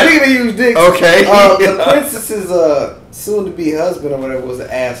of huge dicks. Okay. The princess's soon-to-be husband or whatever was an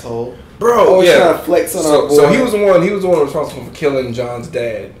asshole. Bro, yeah. Trying to flex on our boy. So he was the one responsible for killing John's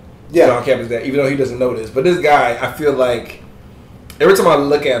dad. Yeah. John Captain's dad, even though he doesn't know this. But this guy, I feel like every time I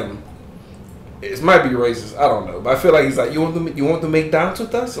look at him, it might be racist. I don't know, but I feel like he's like, you want to make dance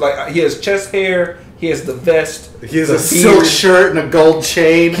with us? Like he has chest hair, he has the vest, he has a silk shirt and a gold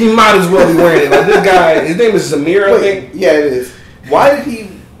chain. He might as well be wearing it. Like this guy, his name is Zamir, I think. Yeah, it is. Why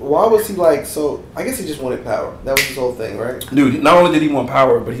was he like so? I guess he just wanted power. That was his whole thing, right? Dude, not only did he want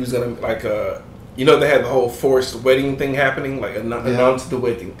power, but he was gonna like you know, they had the whole forced wedding thing happening, like announce the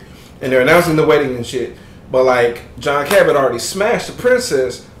wedding, and they're announcing the wedding and shit. But like John Cabot already smashed the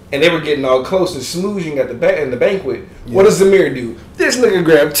princess. And they were getting all close and smooching at the banquet. Yeah. What does Zamir do? This nigga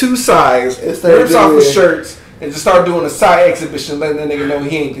grabbed two sides, rips off his shirts, and just start doing a side exhibition, letting that nigga know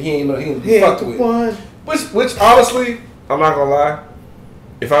he ain't fucked with. Which honestly, I'm not gonna lie.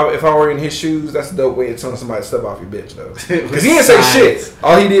 If I were in his shoes, that's a dope way of telling somebody to step off your bitch though. Because he didn't say shit.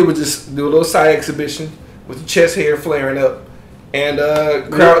 All he did was just do a little side exhibition with the chest hair flaring up, and the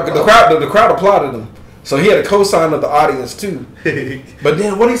crowd applauded him. So he had a cosign of the audience too. But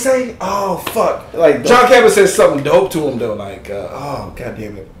then what did he say? Oh fuck! Like John Cabot said something dope to him though. Like, oh god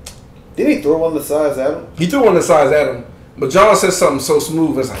damn it! Didn't he throw one of the sides at him? He threw one of the sides at him, but John said something so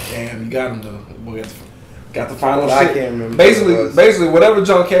smooth. It's like, damn, you got him though. Boy, got the final shit. I can't remember. Basically, whatever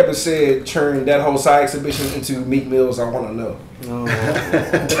John Cabot said turned that whole side exhibition into Meek Mill's I Want to Know. No.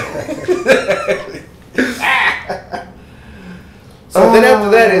 So then after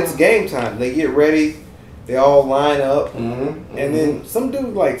that, it's game time. They get ready. They all line up, and then some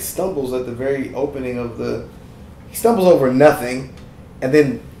dude like stumbles at the very opening of the. He stumbles over nothing, and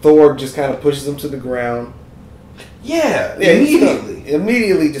then Thor just kind of pushes him to the ground. Yeah,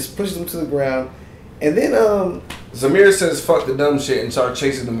 immediately just pushes him to the ground, and then Zamir says "fuck the dumb shit" and starts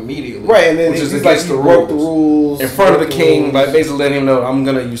chasing them immediately. Right, and then which is he's against like, the broke the rules in front of the king, like basically letting him know I'm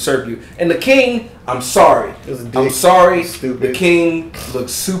gonna usurp you. And the king, I'm sorry, I'm sorry. Stupid. The king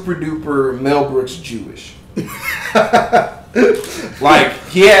looks super duper Mel Brooks Jewish. Like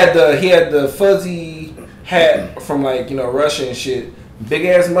he had the fuzzy hat from like Russia and shit, big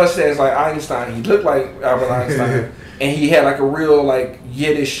ass mustache like Einstein. He looked like Albert Einstein, and he had like a real like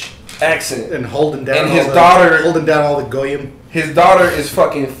Yiddish accent. And holding down. And his daughter holding down all the goyim. His daughter is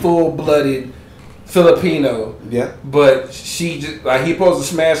fucking full blooded Filipino. Yeah. But she just like he supposed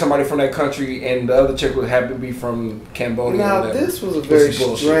to smash somebody from that country, and the other chick would happen to be from Cambodia. Now this was a very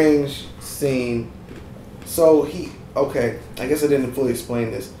strange scene. So I guess I didn't fully explain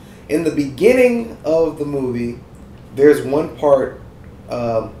this. In the beginning of the movie, there's one part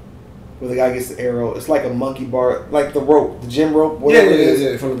where the guy gets the arrow. It's like a monkey bar, like the rope, the gym rope, whatever it is.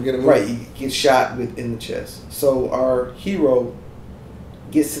 Yeah, from the beginning. Right, he gets shot in the chest. So our hero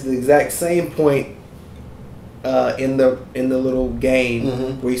gets to the exact same point in the little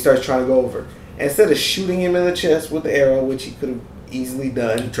game where he starts trying to go over. And instead of shooting him in the chest with the arrow, which he could have easily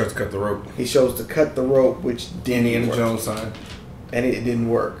done, He tries to cut the rope. he chose to cut the rope, which Denny and work. Jones sign. And it didn't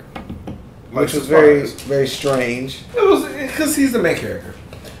work, Like which was surprise. very strange. It was because he's the main character.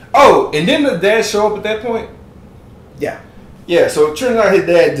 Oh, and then the dad show up at that point. Yeah, Yeah, so it turns out his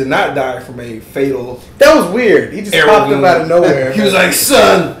dad did not die from a fatal that was weird. He just arrow popped up wound. out of nowhere. He was like,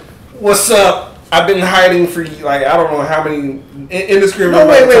 "Son, what's up? I've been hiding for you. Like I don't know how many indiscriminate." "No,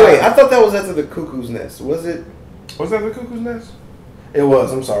 wait! amount of time." I thought that was after the cuckoo's nest. Was it? Was that the cuckoo's nest? It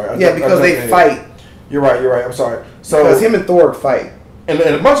was. I'm sorry. Yeah, because they fight. You're right. I'm sorry. So Because him and Thor fight. and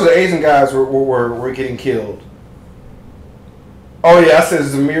a bunch of the Asian guys were getting killed. Oh yeah, I said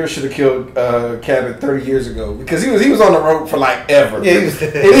Zamir should have killed Cabot 30 years ago because he was on the rope for like ever. Yeah, and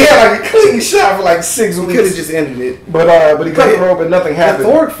he had like a clean shot for like 6 He weeks. could have just ended it. But he cut the rope and nothing The happened.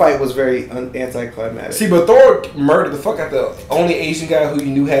 Thor fight was very anticlimactic. See, but Thor murdered the fuck out the only Asian guy who you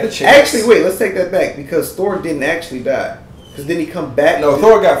knew had a chance. Actually, wait, let's take that back because Thor didn't actually die. Because didn't he come back? No,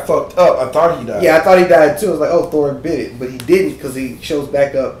 Thor got fucked up. I thought he died. Yeah, I thought he died too. I was like, oh, Thor bit it. But he didn't because he shows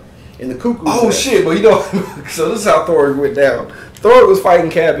back up in the cuckoo. Oh shit! But so this is how Thor went down. Thor was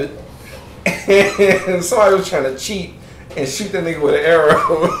fighting Cabot, and somebody was trying to cheat and shoot that nigga with an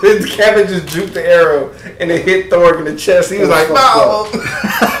arrow. And Cabot just juked the arrow and it hit Thor in the chest. He was like, "No!"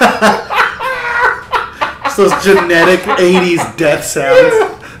 It's those genetic 80s death sounds.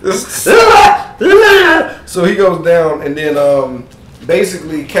 So he goes down, and then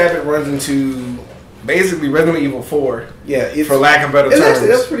basically Cabot runs into Resident Evil 4. Yeah, for lack of better it's terms. actually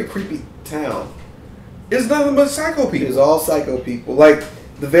that's a pretty creepy town. It's nothing but psycho people. It's all psycho people. Like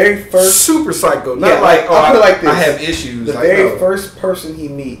the very first, super psycho. Not Yeah, like I put it like this. I have issues. the Like, very no. first person he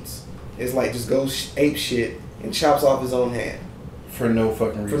meets is like just goes ape shit and chops off his own hand for no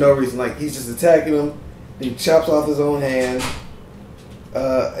fucking reason. for no reason. Like he's just attacking him. Then he chops off his own hand.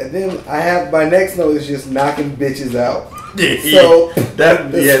 And then I have my next note is just knocking bitches out. So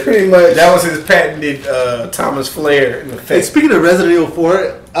that's pretty much that was his patented Thomas Flair in the Hey, face. speaking of Resident Evil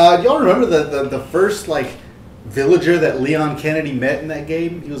 4, y'all remember the first like villager that Leon Kennedy met in that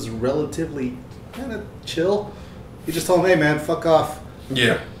game? He was relatively kind of chill. He just told him, "Hey man, fuck off."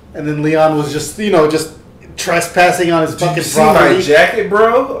 Yeah. And then Leon was just just trespassing on his Did you fucking see my property. jacket,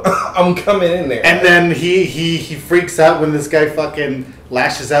 bro? I'm coming in there. And then he freaks out when this guy fucking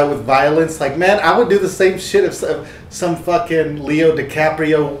lashes out with violence. Like, man, I would do the same shit if some fucking Leo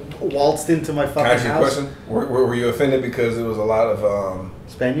DiCaprio waltzed into my Can I fucking ask you a house. question? Were you offended because there was a lot of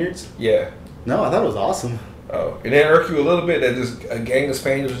Spaniards? yeah? No, I thought it was awesome. Oh, it didn't irk you a little bit that just a gang of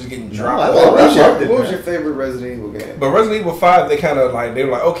Spaniards was just getting No, dropped? I off? love What loved it, was man. your favorite Resident Evil game? But Resident Evil 5, they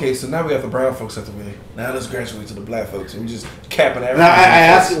were like, okay, so now we have the brown folks at the way. Now let's graduate to the black folks, and we just capping everything. Now, I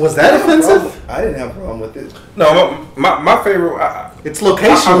asked, was that offensive? I didn't have a problem with it. No, my favorite. It's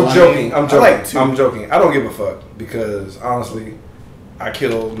locational. I'm joking. I'm joking. I like two. I'm joking. I don't give a fuck because honestly, I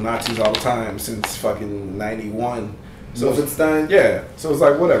kill Nazis all the time since fucking 91. So Wolfenstein? Yeah. So it's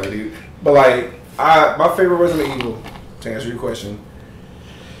like whatever, dude. But like my favorite Resident Evil, to answer your question.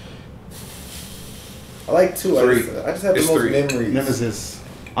 I like 2. I just have the most 3. memories. Nemesis.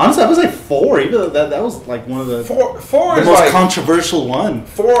 Honestly, I was like 4. Even though that was like one of the Four the is most like controversial one.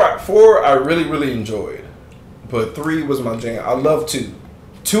 4 I really enjoyed, but 3 was my jam. I love 2.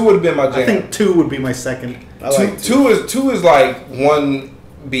 2 would have been my jam. I think 2 would be my second. I like 2 is like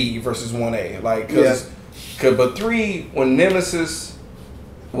 1B versus 1A. Like but 3 when Nemesis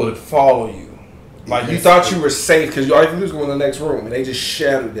would follow you. Like you thought you were safe because all you could do was go in the next room and they just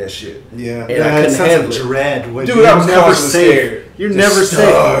shattered that shit. Yeah, and I couldn't handle it. Dread. Dude, I was never safe. You're never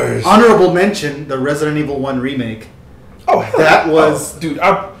safe. Honorable mention: the Resident Evil 1 remake. Oh, that was dude.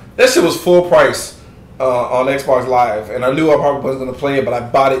 That shit was full price on Xbox Live, and I knew I probably wasn't gonna play it, but I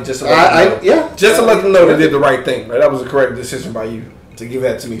bought it just to let them know. Just to let them know they did the right thing. Right? That was a correct decision by you to give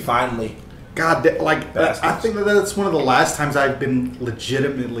that to me finally. God, like I think that's one of the last times I've been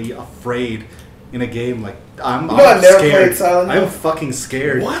legitimately afraid in a game. Like I'm never scared. Played Silent Hill? I'm fucking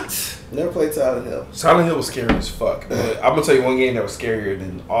scared. What? Never played Silent Hill. Silent Hill was scary as fuck. But I'm gonna tell you one game that was scarier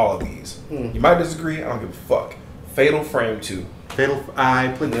than all of these. You might disagree. I don't give a fuck. Fatal Frame 2.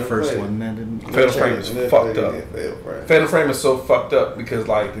 I played the first one. And didn't. Fatal Frame is fucked up. Fatal Frame is so fucked up because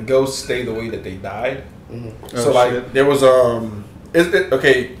like the ghosts stay the way that they died. So like there was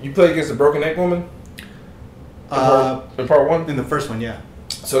okay, you play against the Broken Egg Woman? In part 1? In the first one, yeah.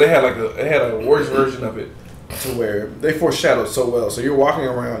 So they had a worse version of it to where they foreshadowed so well. So you're walking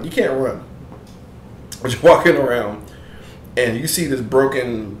around, you can't run, but you're walking around and you see this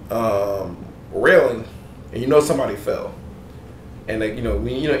broken railing, and you know somebody fell. And like, you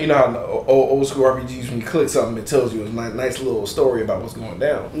know how old school RPGs, when you click something, it tells you a nice little story about what's going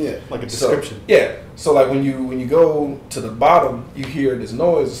down. Yeah, like a description. So like when you go to the bottom, you hear this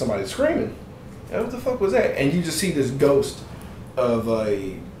noise of somebody screaming. And what the fuck was that? And you just see this ghost of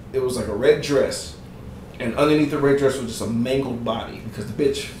it was like a red dress, and underneath the red dress was just a mangled body because the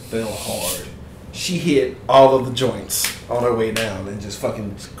bitch fell hard. She hit all of the joints on her way down and just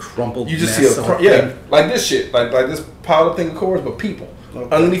fucking crumpled. You just see like this shit, like this piled up thing of cords, but people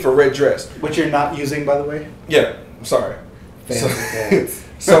underneath a red dress, which you're not using, by the way. Yeah, I'm sorry.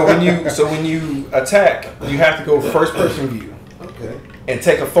 So when you attack, you have to go first person view. Okay. And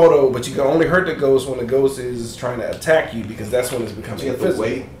take a photo, but you can only hurt the ghost when the ghost is trying to attack you because that's when it's becoming physical.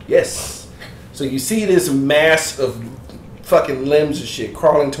 Wait. Yes. So you see this mass of fucking limbs and shit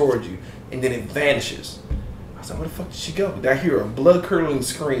crawling towards you, and then it vanishes. I was like, where the fuck did she go? Then I hear a blood curdling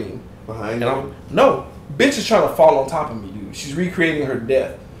scream behind you. No, bitch is trying to fall on top of me, dude. She's recreating her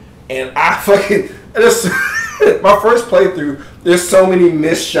death, and I fucking my first playthrough. There's so many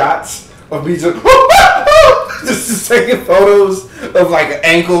missed shots of me just taking photos of like an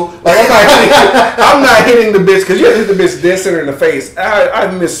ankle. Like I'm not hitting the bitch because you have to hit the bitch dead center in the face.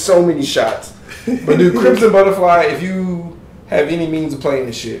 I've missed so many shots. But dude, Crimson Butterfly, if you have any means of playing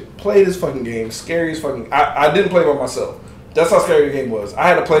this shit, play this fucking game. Scary as fucking. I didn't play by myself. That's how scary the game was. I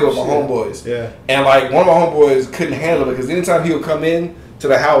had to play with my homeboys. Yeah. And like one of my homeboys couldn't handle it because anytime he would come in to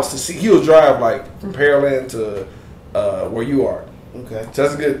the house to see, he'll drive like from Pearland to where you are. Okay. So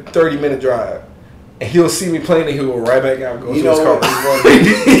that's a good 30-minute drive. And he'll see me playing and he'll go right back out and go to his car. The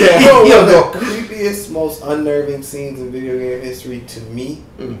creepiest, most unnerving scenes in video game history to me,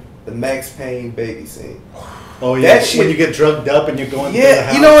 the Max Payne baby scene. Oh yeah, that shit, when you get drugged up and you're going through the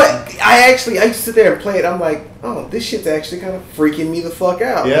house. You know what? I used to sit there and play it. I'm like, oh, this shit's actually kind of freaking me the fuck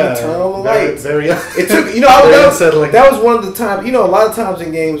out. Yeah, turn on the lights. It took, that was one of the times. You know, a lot of times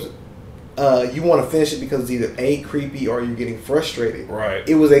in games, you want to finish it because it's either A, creepy, or you're getting frustrated. Right.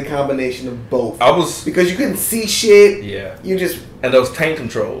 It was a combination of both. Because you couldn't see shit. Yeah. You just and those tank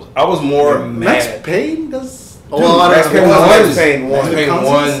controls. I was more mad. Max Payne does. Max Payne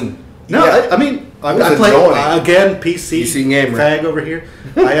 1. No, yeah. I mean. I played again PC gamer. Fag over here.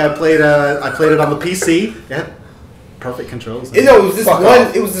 I played it on the PC. It had perfect controls. It was this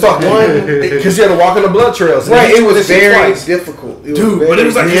one because you had to walk on the blood trails. Right, it was very difficult, but it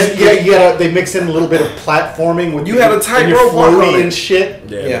was like they mixed in a little bit of platforming with you had a tightrope floaty and shit.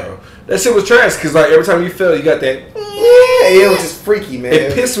 Yeah. Bro. That shit was trash because like every time you fell, you got that. Yeah, it was just freaky, man.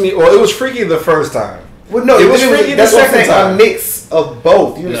 It pissed me. Well, it was freaky the first time. Well, no, it was freaky the second time. A mix of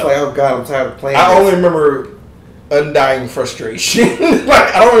both. You're just like, oh god, I'm tired of playing. I only remember undying frustration.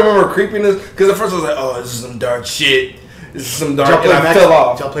 Like I don't remember creepiness because at first I was like, oh, this is some dark shit. This is some dark. And I fell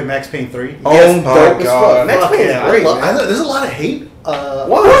off. Did y'all play Max Payne 3? Oh my god, Max Payne 3. There's a lot of hate. Why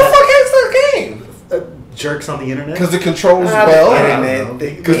the fuck hates that game? jerks on the internet? Because the controls well. man. I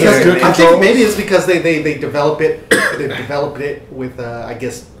think maybe it's because they develop it. They developed it with I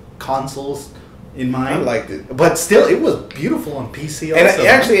guess consoles in mind. I liked it, but still, it was beautiful on PC. And also.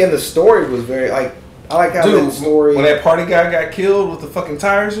 actually, and the story was very like. I like how that story. When that party guy got killed with the fucking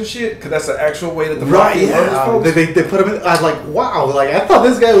tires and shit, because that's the actual way that the right. Yeah. They put him in. I was like, wow. Like I thought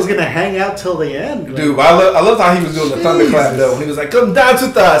this guy was gonna hang out till the end. Like, dude, I loved how he was doing the thunderclap though. He was like, "Come down to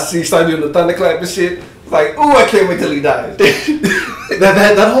us." He started doing the thunderclap and shit. Like, ooh, I can't wait till he dies.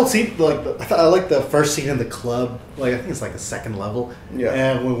 that whole scene, like I like the first scene in the club. Like I think it's like the second level. Yeah.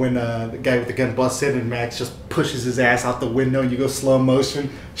 And when the guy with the gun busts in and Max just pushes his ass out the window, and you go slow motion,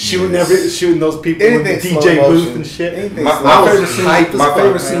 shooting those people in the DJ booth and shit. My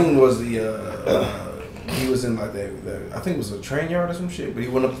favorite scene was the he was in like the I think it was a train yard or some shit, but he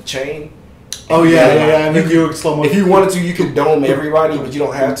went up the chain. Oh yeah. And then you slow motion. If you wanted to, you could dome everybody, but you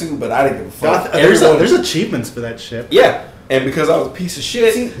don't have to. But I didn't give a fuck. There's achievements for that shit. Yeah. And because I was a piece of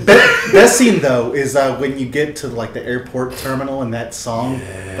shit. Best scene though is when you get to like the airport terminal and that song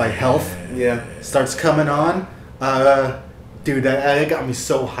by Health starts coming on. Dude, that got me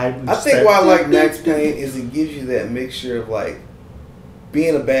so hyped. I think why I like Max Payne is it gives you that mixture of like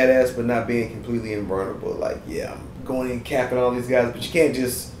being a badass but not being completely invulnerable. Like, yeah, I'm going in capping all these guys, but you can't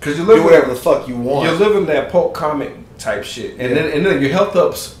just do whatever the fuck you want. You're living that pulp comic type shit, and then your health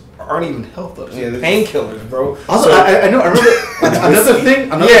ups aren't even health ups. Yeah, painkillers, bro. Also, so, I remember another thing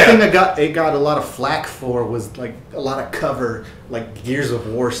that got a lot of flack for was like a lot of cover, like Gears of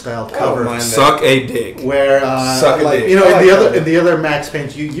War style cover. Suck a dick. Where suck a dick. You know, in the other Max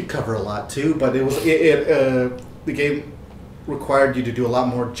Paynes, you cover a lot too, but it was the game required you to do a lot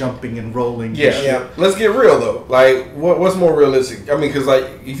more jumping and rolling. Yeah. Let's get real though. Like, what's more realistic? I mean, because like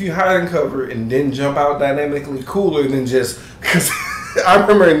if you hide and cover and then jump out dynamically, cooler than just because. I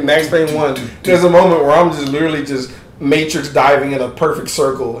remember in Max Payne 1, there's a moment where I'm just literally just matrix diving in a perfect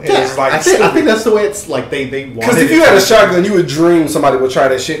circle. And it's like, I think that's the way it's like they wanted. Because if you had a shotgun, you would dream somebody would try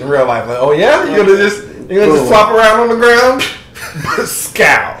that shit in real life. Like, oh yeah? You're gonna just flop around on the ground?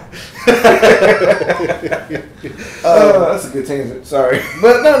 Scowl. That's a good tangent. Sorry.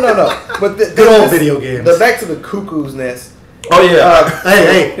 But no. But good old video games. Back to the Cuckoo's Nest. Oh yeah.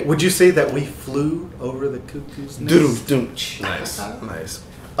 Hey, would you say that we flew over the Cuckoo's Nest? Nice.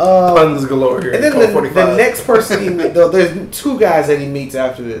 Puns galore here. And then the next person he meets, there's two guys that he meets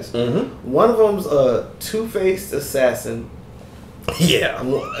after this. Mm-hmm. One of them's a two-faced assassin. Yeah.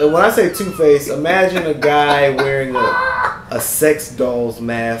 And when I say two-faced, imagine a guy wearing a sex doll's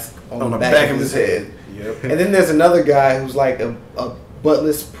mask on the back of his head. Yep. And then there's another guy who's like a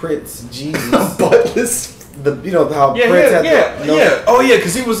buttless Prince Jesus. Buttless. How Prince had Oh yeah,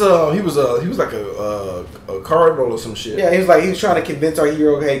 because he was like a cardinal or some shit. Yeah, he was trying to convince our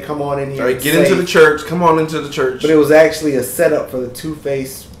hero, hey, come on in here. Right, get into the church. Come on into the church. But it was actually a setup for the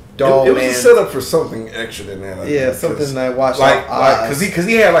Two-Faced doll man. It was a setup for something extra than that. Something I watched. Because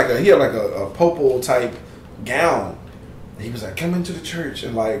he had a popal type gown. He was like, come into the church.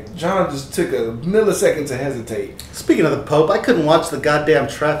 And like, John just took a millisecond to hesitate. Speaking of the Pope, I couldn't watch the goddamn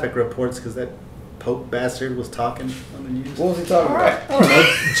traffic reports because that Pope bastard was talking on the news. What was he talking about? I don't know.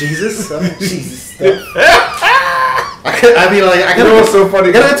 Jesus. Jesus stuff. I mean, like, I gotta. What's so funny?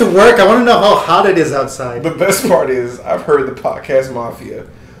 I gotta get to work. I want to know how hot it is outside. The best part is I've heard the podcast mafia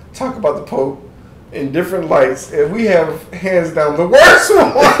talk about the Pope in different lights, and we have hands down the worst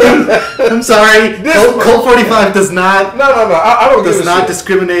one. I'm sorry. Colt 45 does not. No. I don't does not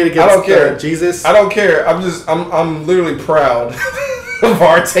discriminate against. I don't care. Jesus. I don't care. I'm literally proud. Of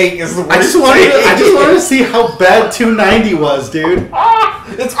our take is the worst. I just wanted to see how bad 290 was, dude.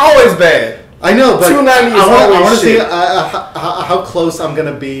 It's always bad. I know, but 290 is always I want to see how close I'm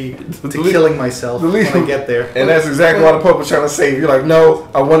gonna be to killing myself when I get there. And that's exactly what the Pope was trying to say. You're like, no,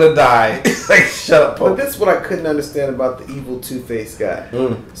 I want to die. Like, shut up, Pope. But this is what I couldn't understand about the evil Two-Faced guy.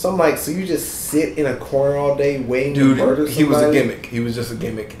 So I'm like, so you just sit in a corner all day waiting to murder somebody? He was a gimmick. He was just a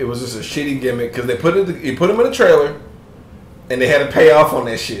gimmick. It was just a shitty gimmick because they put him in a trailer. And they had to pay off on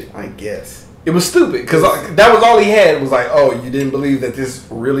that shit. I guess. It was stupid. Because that was all he had. Was like, oh, you didn't believe that this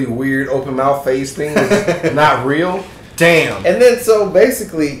really weird open mouth face thing was not real? Damn. And then, so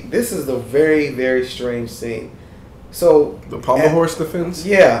basically, this is a very, very strange scene. So the pommel horse defense?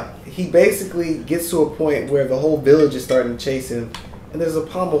 Yeah. He basically gets to a point where the whole village is starting to chase him. And there's a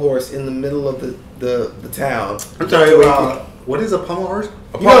pommel horse in the middle of the town. I'm sorry, what is a pommel horse?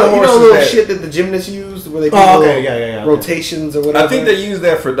 You know the little shit that the gymnasts use where they do rotations or whatever? I think they used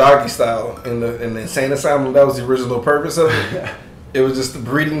that for doggy style in the insane asylum. That was the original purpose of it. It was just the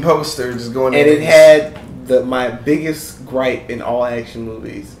breeding poster just going in. And it had my biggest gripe in all action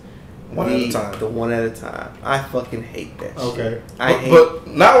movies One at a time. The one at a time. I fucking hate that shit. Okay. But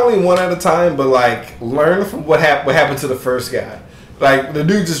not only one at a time, but like learn from what happened to the first guy. Like the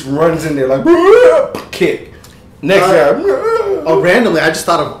dude just runs in there like kick. Next guy. Randomly, I just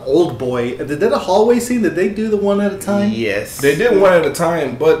thought of Old Boy. Did that a hallway scene? Did they do the one at a time? Yes. They did one at a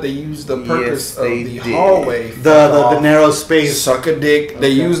time, but they used the purpose of the hallway. The narrow space. Suck a dick. They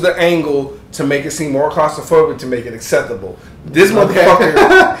used the angle to make it seem more claustrophobic to make it acceptable. This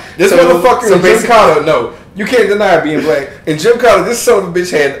motherfucker, so in Gymkhana, no, you can't deny it being black. In Gymkhana, this son of a bitch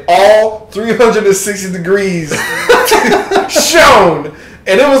had all 360 degrees shown.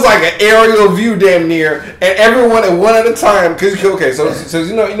 And it was like an aerial view damn near. And everyone at one at a time. So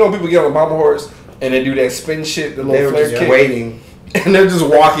you know when people get on a mama horse and they do that spin shit, the little flare kick. Waiting. And they're just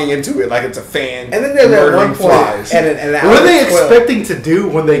walking into it like it's a fan. And then there's at one point, what are they expecting to do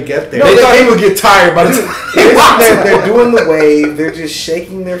when they get there? They thought he would get tired by the time. They're doing the wave. They're just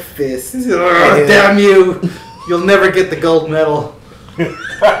shaking their fists. Damn you! You'll never get the gold medal.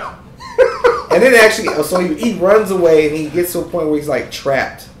 And then so he runs away and he gets to a point where he's like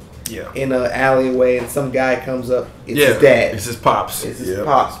trapped in an alleyway and some guy comes up. It's his dad. It's his pops. It's his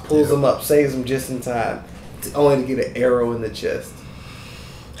pops. Pulls him up, saves him just in time, only to get an arrow in the chest.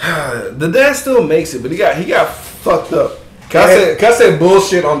 The dad still makes it, but he got fucked up. I said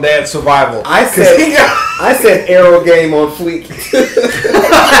bullshit on dad's survival. I said arrow game on fleek.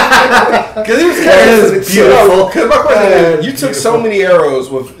 Because he was beautiful. Because my question is, you took so many arrows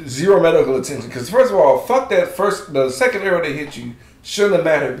with zero medical attention. Because first of all, fuck that the second arrow that hit you shouldn't have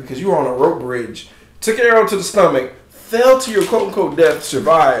mattered because you were on a rope bridge. Took an arrow to the stomach, fell to your quote unquote death,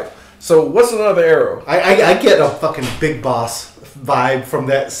 survived. So what's another arrow? I get a fucking Big Boss vibe from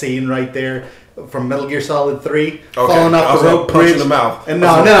that scene right there. From Metal Gear Solid 3, falling off the rope bridge in the mouth. And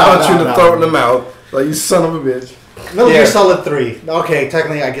punch you in the throat in the mouth. Like, you son of a bitch. Metal Gear Solid 3. Okay,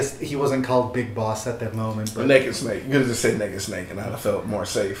 technically, I guess he wasn't called Big Boss at that moment. But Naked Snake. You could have just said Naked Snake, and I'd have felt more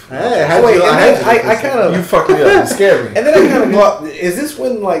safe. Hey, I kind of you fucked me up. You scared me. And then I kind of thought, is this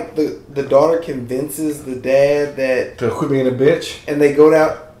when like the daughter convinces the dad that to quit being a bitch, and they go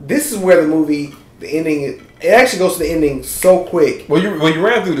down? This is where the movie, the ending. It actually goes to the ending so quick. Well, you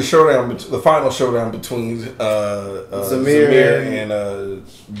ran through the final showdown between Zamir and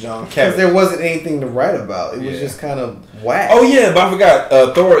John Cabot. Because there wasn't anything to write about. It was just kind of whack. Oh yeah, but I forgot.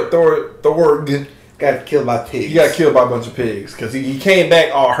 Thor got killed by pigs. He got killed by a bunch of pigs because he came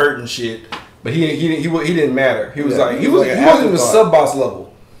back all hurt and shit. But he didn't matter. He was he wasn't even sub boss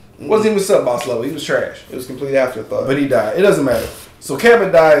level. Wasn't even sub boss level. He was trash. It was complete afterthought. But he died. It doesn't matter. So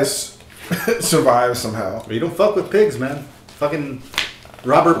Cabot dies. Survives somehow. You don't fuck with pigs, man. Fucking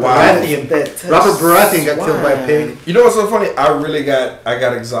Robert Baratheon. Robert Baratheon got killed by a pig. You know what's so funny? I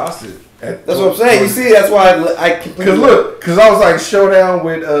got exhausted. That's what I'm saying. You see, that's why I completely. Because I was like showdown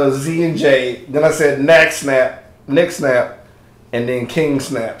with Z and J. Then I said Nick Snap, and then King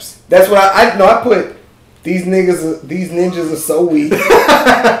Snaps. That's what I put. These ninjas are so weak.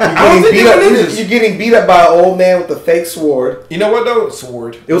 You're getting beat up by an old man with a fake sword. You know what though?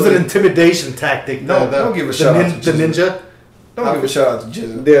 Sword. It was an intimidation tactic. Don't give a shout out to the ninja. Don't give a shout out to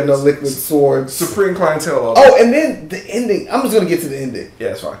Jizzle. There are no liquid swords. Supreme clientele. Oh, and then the ending. I'm just gonna get to the ending. Yeah,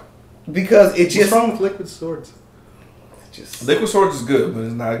 that's fine. Because it just. What's wrong with liquid swords? Liquid swords is good, but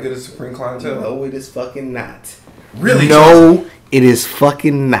it's not as good as Supreme clientele. No, it is fucking not. Really? No, it is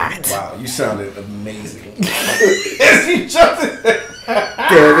fucking not. Wow, you sounded amazing. As you jumped in there.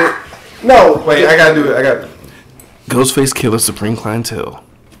 Damn it. No. Wait, I gotta do it. Ghostface Killah Supreme Clientele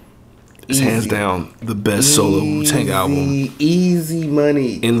is hands down the best solo Wu-Tang album. Easy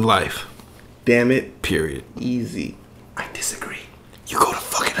money. In life. Damn it. Period. Easy. I disagree. You go to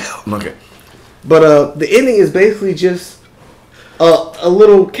fucking hell. Okay. But the ending is basically just a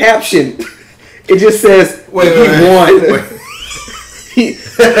little caption. It just says, he won. Wait,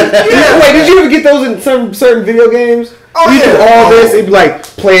 did you ever get those in certain video games? Oh, you do all this, it'd be like,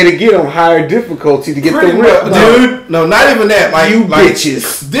 play it again on higher difficulty to get the real. Dude, no, not even that. Like,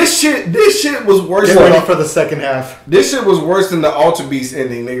 bitches. This shit was worse. Get ready for the second half. This shit was worse than the Alter Beast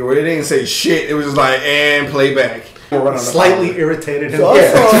ending, nigga, where they didn't say shit. It was just like, and play back. Slightly irritated him. So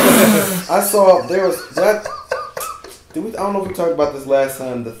I saw there was that. I don't know if we talked about this last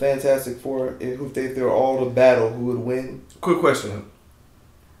time. The Fantastic Four, if they were all to battle, who would win? Quick question: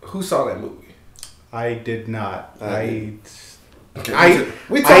 who saw that movie? I did not. We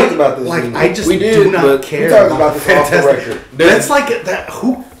talked about this. Like I just do not care. We talked about this off the record. That's like that.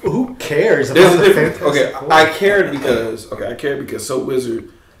 Who cares about the Fantastic Four? I cared because So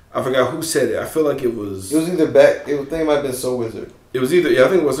Wizard. I forgot who said it. I feel like it was. It was either Beck. I think it might have been So Wizard. It was either. Yeah, I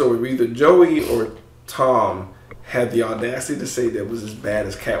think it was either Joey or Tom had the audacity to say that was as bad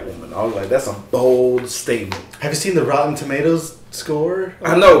as Catwoman. I was like, that's a bold statement. Have you seen the Rotten Tomatoes score?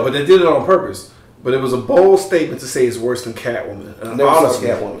 I know, but they did it on purpose. But it was a bold statement to say it's worse than Catwoman. And I never saw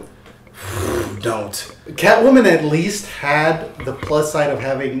Catwoman. Don't. Catwoman at least had the plus side of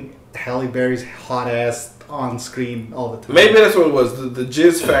having Halle Berry's hot ass on screen all the time. Maybe that's what it was. The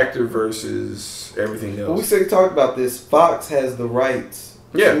jizz factor versus everything else. Well, we talked about this. Fox has the rights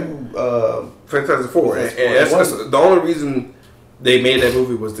to Fantastic Four. And that's the only reason they made that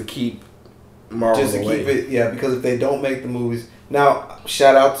movie was to keep Marvel just to away. keep it, because if they don't make the movies... Now,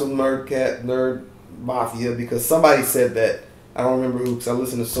 shout out to Nerd Mafia, because somebody said that. I don't remember who, because I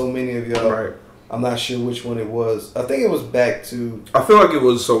listened to so many of y'all. Right. I'm not sure which one it was. I think it was back to... I feel like it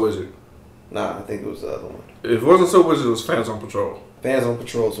was So Wizard. Nah, I think it was the other one. If it wasn't So Wizard, it was Fans on Patrol. Fans on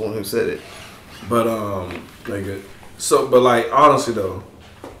Patrol is the one who said it. But, honestly, though,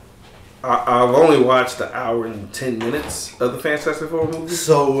 I've only watched an hour and 10 minutes of the Fantastic Four movie.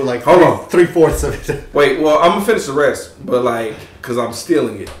 So, like, hold on. 3/4 of it. Wait, well, I'm going to finish the rest, but, because I'm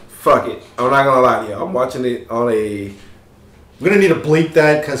stealing it. Fuck it. I'm not going to lie to you. I'm watching it on a... We're going to need to bleep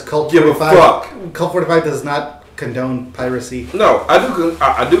that, because Cult 45 does not condone piracy. No, I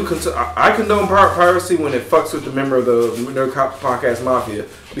condone piracy when it fucks with the member of the Nerd Podcast Mafia,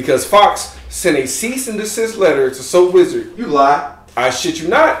 because Fox sent a cease and desist letter to So Wizard. You lie. I shit you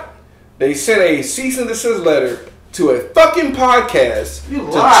not. They sent a cease and desist letter to a fucking podcast to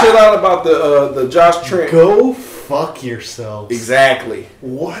chill out about the Josh Trank. Go fuck yourselves. Exactly.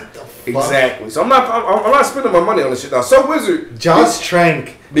 What the fuck? Exactly. So I'm not spending my money on this shit now. So Wizard, Josh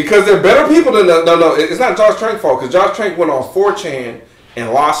Trank, because they're better people than no. It's not Josh Trank's fault, because Josh Trank went on 4chan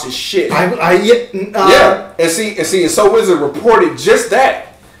and lost his shit. Yeah. And So Wizard reported just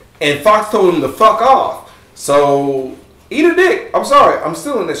that, and Fox told him to fuck off. So eat a dick. I'm sorry. I'm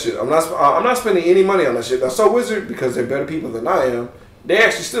stealing this shit. I'm not spending any money on that shit. Now, So Wizard, because they're better people than I am, they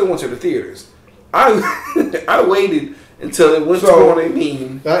actually still went to the theaters. I waited until it went to on a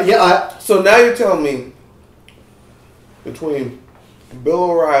meme. So now you're telling me between Bill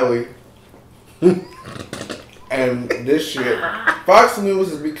O'Reilly and this shit, Fox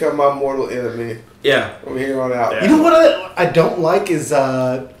News has become my mortal enemy. Yeah. From here on out. You know what I don't like is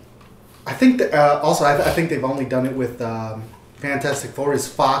I think that I think they've only done it with Fantastic Four. Is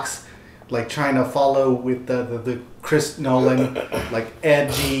Fox like trying to follow with the Chris Nolan like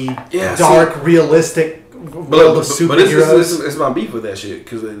edgy, dark, realistic world of superheroes? But it's my beef with that shit,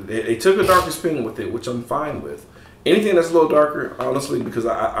 because they took a darker spin with it, which I'm fine with. Anything that's a little darker, honestly, because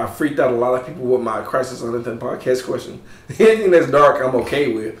I freaked out a lot of people with my Crisis on Infinite podcast question. Anything that's dark, I'm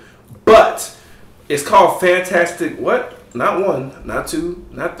okay with. But it's called Fantastic, what? Not 1, not 2,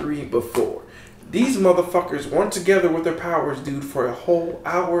 not 3, but 4. These motherfuckers weren't together with their powers, dude, for a whole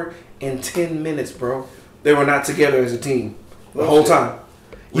hour and 10 minutes, bro. They were not together as a team the whole time.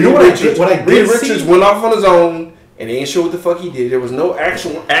 You know what I did? Reed Richards went off on his own, and they ain't sure what the fuck he did. There was no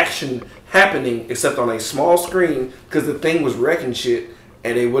actual action happening except on a small screen, because the thing was wrecking shit,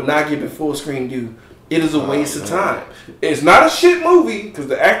 and they would not give it full screen due. It is a waste of time. It's not a shit movie, because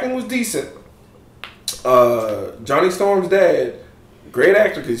the acting was decent. Johnny Storm's dad, great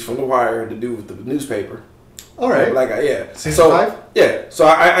actor, because he's from The Wire, to do with the newspaper. All right. Season 5? Yeah. So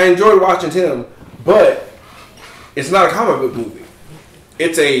I enjoyed watching him, but it's not a comic book movie.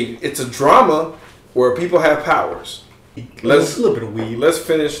 It's a drama where people have powers. Let's a little bit of weed. Let's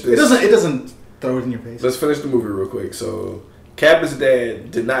finish this. It doesn't throw it in your face. Let's finish the movie real quick. So, Cabot's dad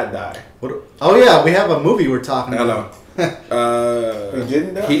did not die. Oh yeah, we have a movie we're talking about. I know. He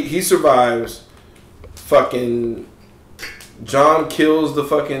didn't die? He survives. Fucking John kills the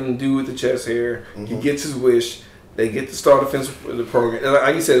fucking dude with the chest hair. Mm-hmm. He gets his wish. They get to start the program.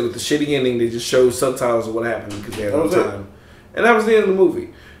 Like you said, with the shitty ending, they just show subtitles of what happened because they had no time. And that was the end of the movie.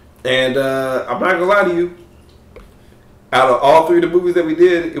 And I'm not gonna lie to you. Out of all 3 of the movies that we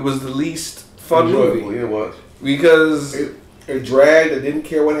did, it was the least fun movie. It was, because it dragged. I didn't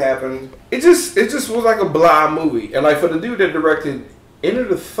care what happened. It just was like a blah movie. And like for the dude that directed Enter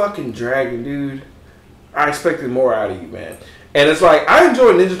the fucking Dragon, dude, I expected more out of you, man. And it's like I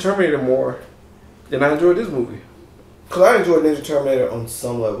enjoyed Ninja Terminator more than I enjoyed this movie. Because I enjoyed Ninja Terminator on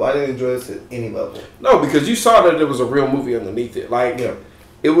some level. I didn't enjoy this at any level. No, because you saw that there was a real movie underneath it. Like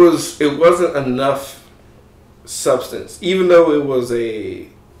it wasn't enough substance, even though it was a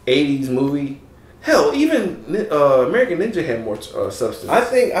 80s movie. Hell, even American Ninja had more substance. I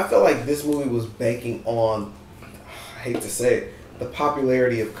felt like this movie was banking on, I hate to say it, the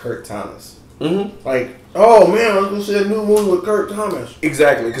popularity of Kirk Thomas. Mm-hmm. Like, oh man, I'm gonna see a new movie with Kirk Thomas.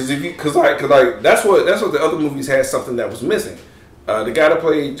 Exactly, because that's what the other movies had something that was missing. The guy that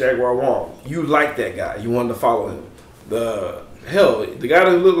played Jaguar Wong, you liked that guy. You wanted to follow him. The guy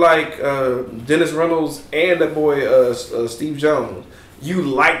that looked like Dennis Reynolds and that boy Steve Jones, you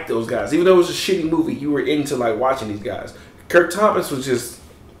liked those guys. Even though it was a shitty movie, you were into like watching these guys. Kirk Thomas was just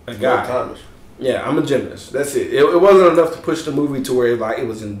a guy. Thomas. Yeah, I'm a gymnast. That's it. It wasn't enough to push the movie to where like it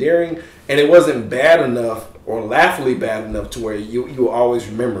was endearing, and it wasn't bad enough or laughably bad enough to where you will always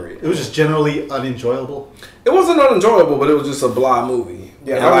remember it. It was just generally unenjoyable. It wasn't unenjoyable, but it was just a blah movie.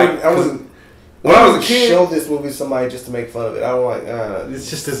 Yeah, and I wasn't. When I was a kid, show this movie to somebody just to make fun of it. I don't like. It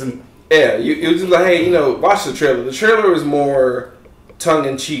just isn't. Yeah, it was just like, hey, watch the trailer. The trailer is more tongue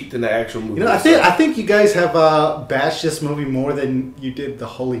in cheek than the actual movie. I think you guys have bashed this movie more than you did The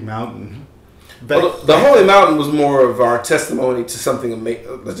Holy Mountain. Well, the Holy Mountain was more of our testimony to something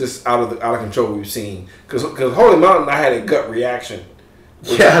just out of control we've seen. Because Holy Mountain, I had a gut reaction.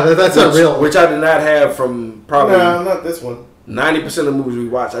 That's a real. Which I did not have from probably. No, not this one. 90% of the movies we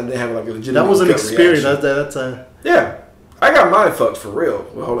watched, I didn't have like a legitimate. That was an gut experience. reaction. That's a. Yeah, I got mind fucked for real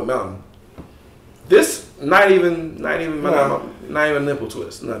with Holy Mountain. This not even nipple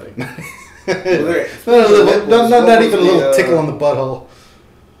twist, nothing. Not even a little tickle on the butthole.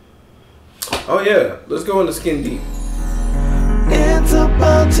 Oh yeah, let's go into Skin Deep. It's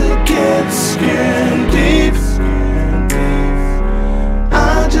about to get skin deep.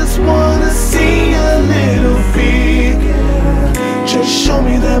 I just wanna see a little feet. Just show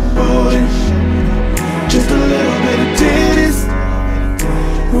me that booty. Just a little bit of titties.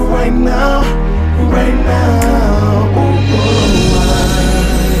 Right now, right now.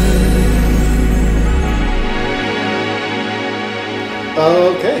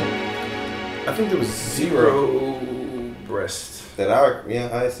 Okay. I think there was 0 breast.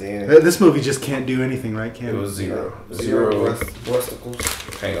 I see it. This movie just can't do anything, right? It was 0. Zero 0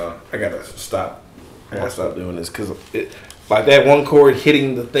 breasticles. Hang on, I gotta stop. I gotta stop doing this because like that one cord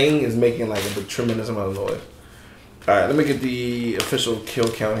hitting the thing is making like a tremendous amount of noise. All right, let me get the official kill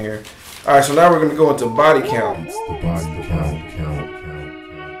count here. All right, so now we're gonna go into body count. It's the body count.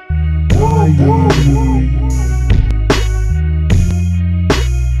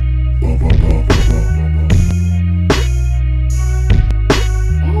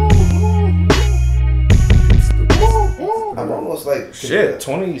 I'm almost like Shit,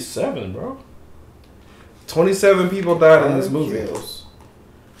 27, bro. 27 people died in this movie. Kills.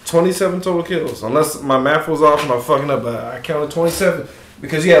 27 total kills. Unless my math was off and I'm fucking up, but I counted 27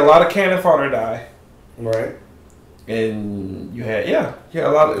 because you had a lot of cannon fodder die. Right. And you had a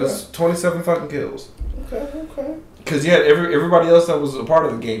lot of it was 27 fucking kills. Okay. Because you had everybody else that was a part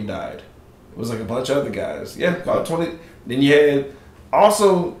of the game died. It was like a bunch of other guys. Yeah, about 20. Then you had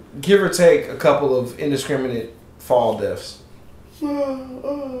also, give or take, a couple of indiscriminate fall deaths. Get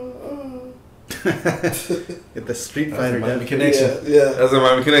the Street Fighter Miami death. connection. Yeah. That's a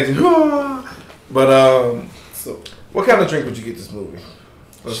Miami connection. But So what kind of drink would you get this movie?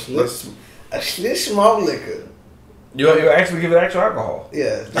 Let's a schlitz malt liquor. you actually give it actual alcohol.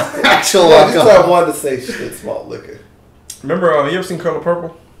 Yeah. Actual That's alcohol. what I wanted to say. Schlitz malt liquor. Remember, you ever seen Color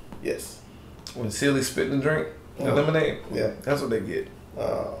Purple? Yes. When Sealy spit in the drink, the Oh. lemonade. Yeah. That's what they get.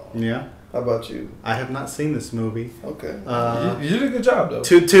 Oh. Yeah. How about you? I have not seen this movie. Okay. You did a good job though.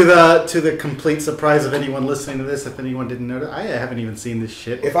 To the complete surprise of anyone listening to this, if anyone didn't know that, I haven't even seen this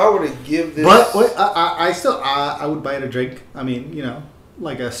shit. If I were to give this, But wait, I would buy it a drink. I mean,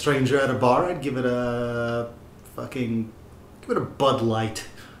 like a stranger at a bar, I'd give it a Bud Light,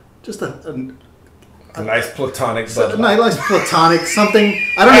 just a nice platonic. a nice platonic something.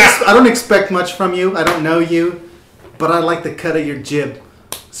 I don't expect much from you. I don't know you, but I like the cut of your jib.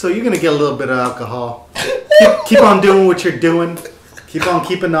 So you're gonna get a little bit of alcohol. Keep on doing what you're doing. Keep on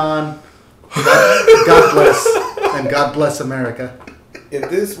keeping on. God bless, and God bless America. if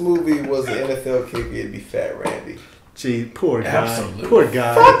this movie was an NFL kicker, it'd be Fat Randy. Gee, poor guy. Absolutely. Poor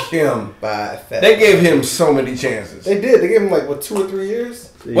guy. Fuck him. By Fat. They gave him so many chances. They did. They gave him like 2 or 3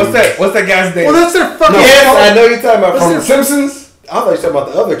 years. What's that guy's name? Well, that's their fucking Yes, fault. I know you're talking about What's from their- Simpsons. I thought you were talking about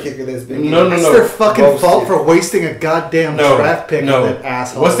the other kicker that's been. No, It's their fucking Roasted. fault for wasting a goddamn draft pick on that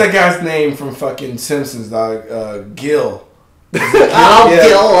asshole. What's that guy's name from fucking Simpsons, dog? Gil. Oh, Yeah.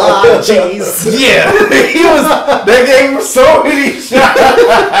 Gil, jeez. Yeah, he was. They gave him so many shots.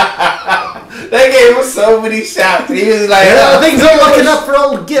 They gave him so many shots. He was like, Things are looking up for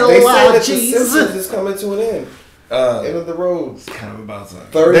old Gil, They say that The jeez. Simpsons is coming to an end. End of the road. kind of about to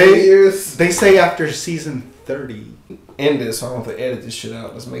 30 years. They say after season 30, end this. So I don't have to edit this shit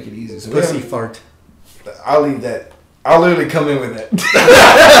out. Let's make it easy. So pussy fart. I'll leave that I'll literally come in with that.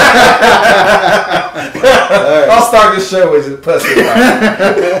 I'll start the show with just pussy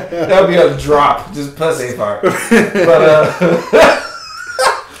fire. That'll be a drop, just pussy fire. But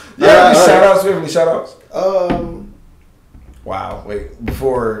yeah, shout outs. We have any shout outs? Wow, wait,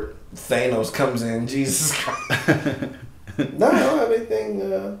 before Thanos comes in, Jesus Christ. No, I don't have anything.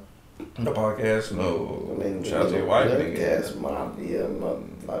 The podcast, no. I mean, shout out to your wife. Podcast, Mafia,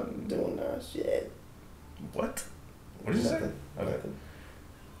 I'm doing that shit. What? What did you say? Okay.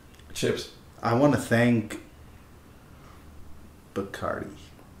 Chips. I want to thank Bacardi.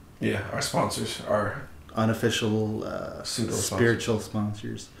 Yeah, our sponsors are unofficial pseudo spiritual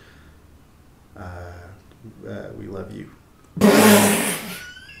sponsors. We love you.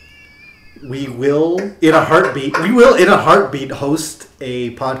 We will in a heartbeat host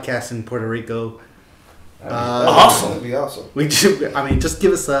a podcast in Puerto Rico. Awesome. That'd be awesome. Just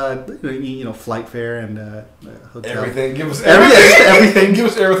give us flight fare and hotel. Everything. Give us everything. Give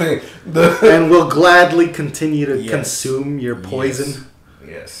us everything. And we'll gladly continue to consume your poison.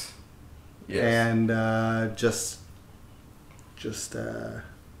 Yes. And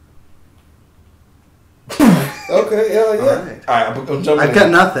Okay, yeah. All right, I'm jumping. I've got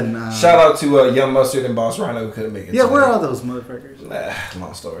nothing. Shout out to Young Mustard and Boss Rhino who couldn't make it. Yeah, where are those motherfuckers?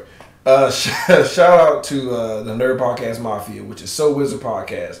 Long story. Shout out to the Nerd Podcast Mafia, which is So Wizard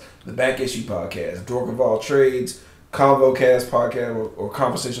Podcast, the Back Issue Podcast, Dork of All Trades, ConvoCast Podcast, or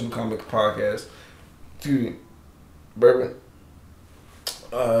Conversational Comic Podcast. Dude, Bourbon.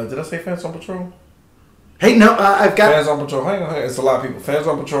 Did I say Fans on Patrol? Hey, no, I've got Fans on Patrol. Hang on, it's a lot of people. Fans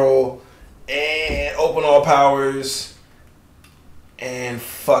on Patrol and Open All Powers. And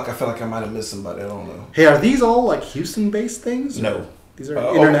fuck, I feel like I might have missed somebody. I don't know. Hey, are these all like Houston-based things? No. These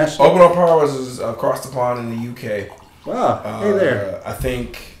are international. Open All Powers is across the pond in the UK. Wow. Hey there. I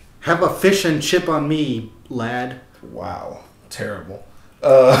think. Have a fish and chip on me, lad. Wow. Terrible.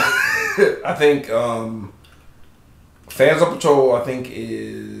 I think Fans on Patrol, I think,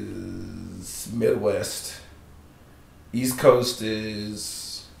 is Midwest. East Coast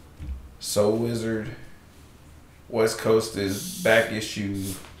is Soul Wizard. West Coast is Back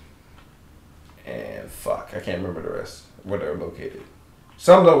Issue. And fuck, I can't remember the rest, where they're located.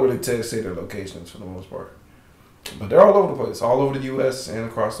 Some don't really say their locations for the most part. But they're all over the place. All over the U.S. and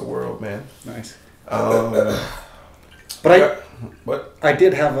across the world, man. Nice. But I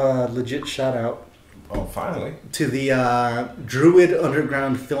did have a legit shout out. Oh, finally. To the Druid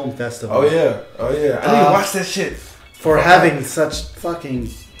Underground Film Festival. Oh, yeah. I need to watch that shit. For having such fucking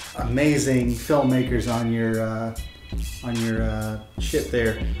amazing filmmakers on your shit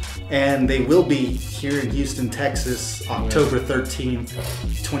there. And they will be here in Houston, Texas, October 13th,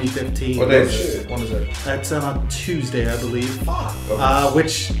 2015. What day is it? When is that? That's on a Tuesday, I believe. Okay.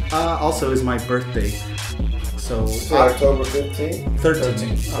 Which also is my birthday. So October 15th?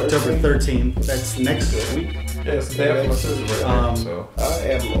 13th. October 13th. That's next week. Yeah, it's the day after my sister's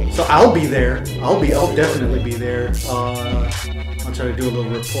birthday. So I'll be there. I'll definitely be there. I'll try to do a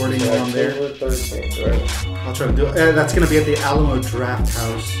little reporting on there. October 13th, right? I'll try to do it. That's going to be at the Alamo Draft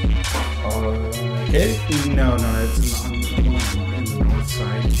House. Okay. No, it's on the north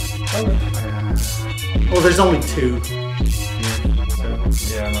side. Well, there's only two.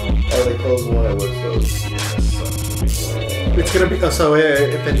 Yeah, I know. Oh, they closed one at West Coast. It's gonna be so.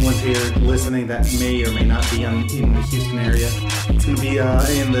 If anyone's here listening that may or may not be in the Houston area, it's gonna be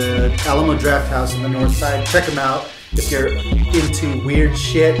in the Alamo Draft House on the north side. Check them out if you're into weird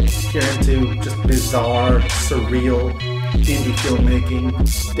shit. If you're into just bizarre, surreal indie filmmaking,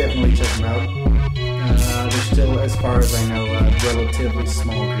 definitely check them out. They're still, as far as I know, a relatively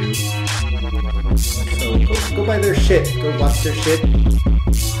small group. So go buy their shit. Go watch their shit.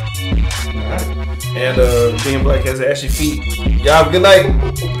 Alright. And Being Black has ashy feet. Y'all have a good night.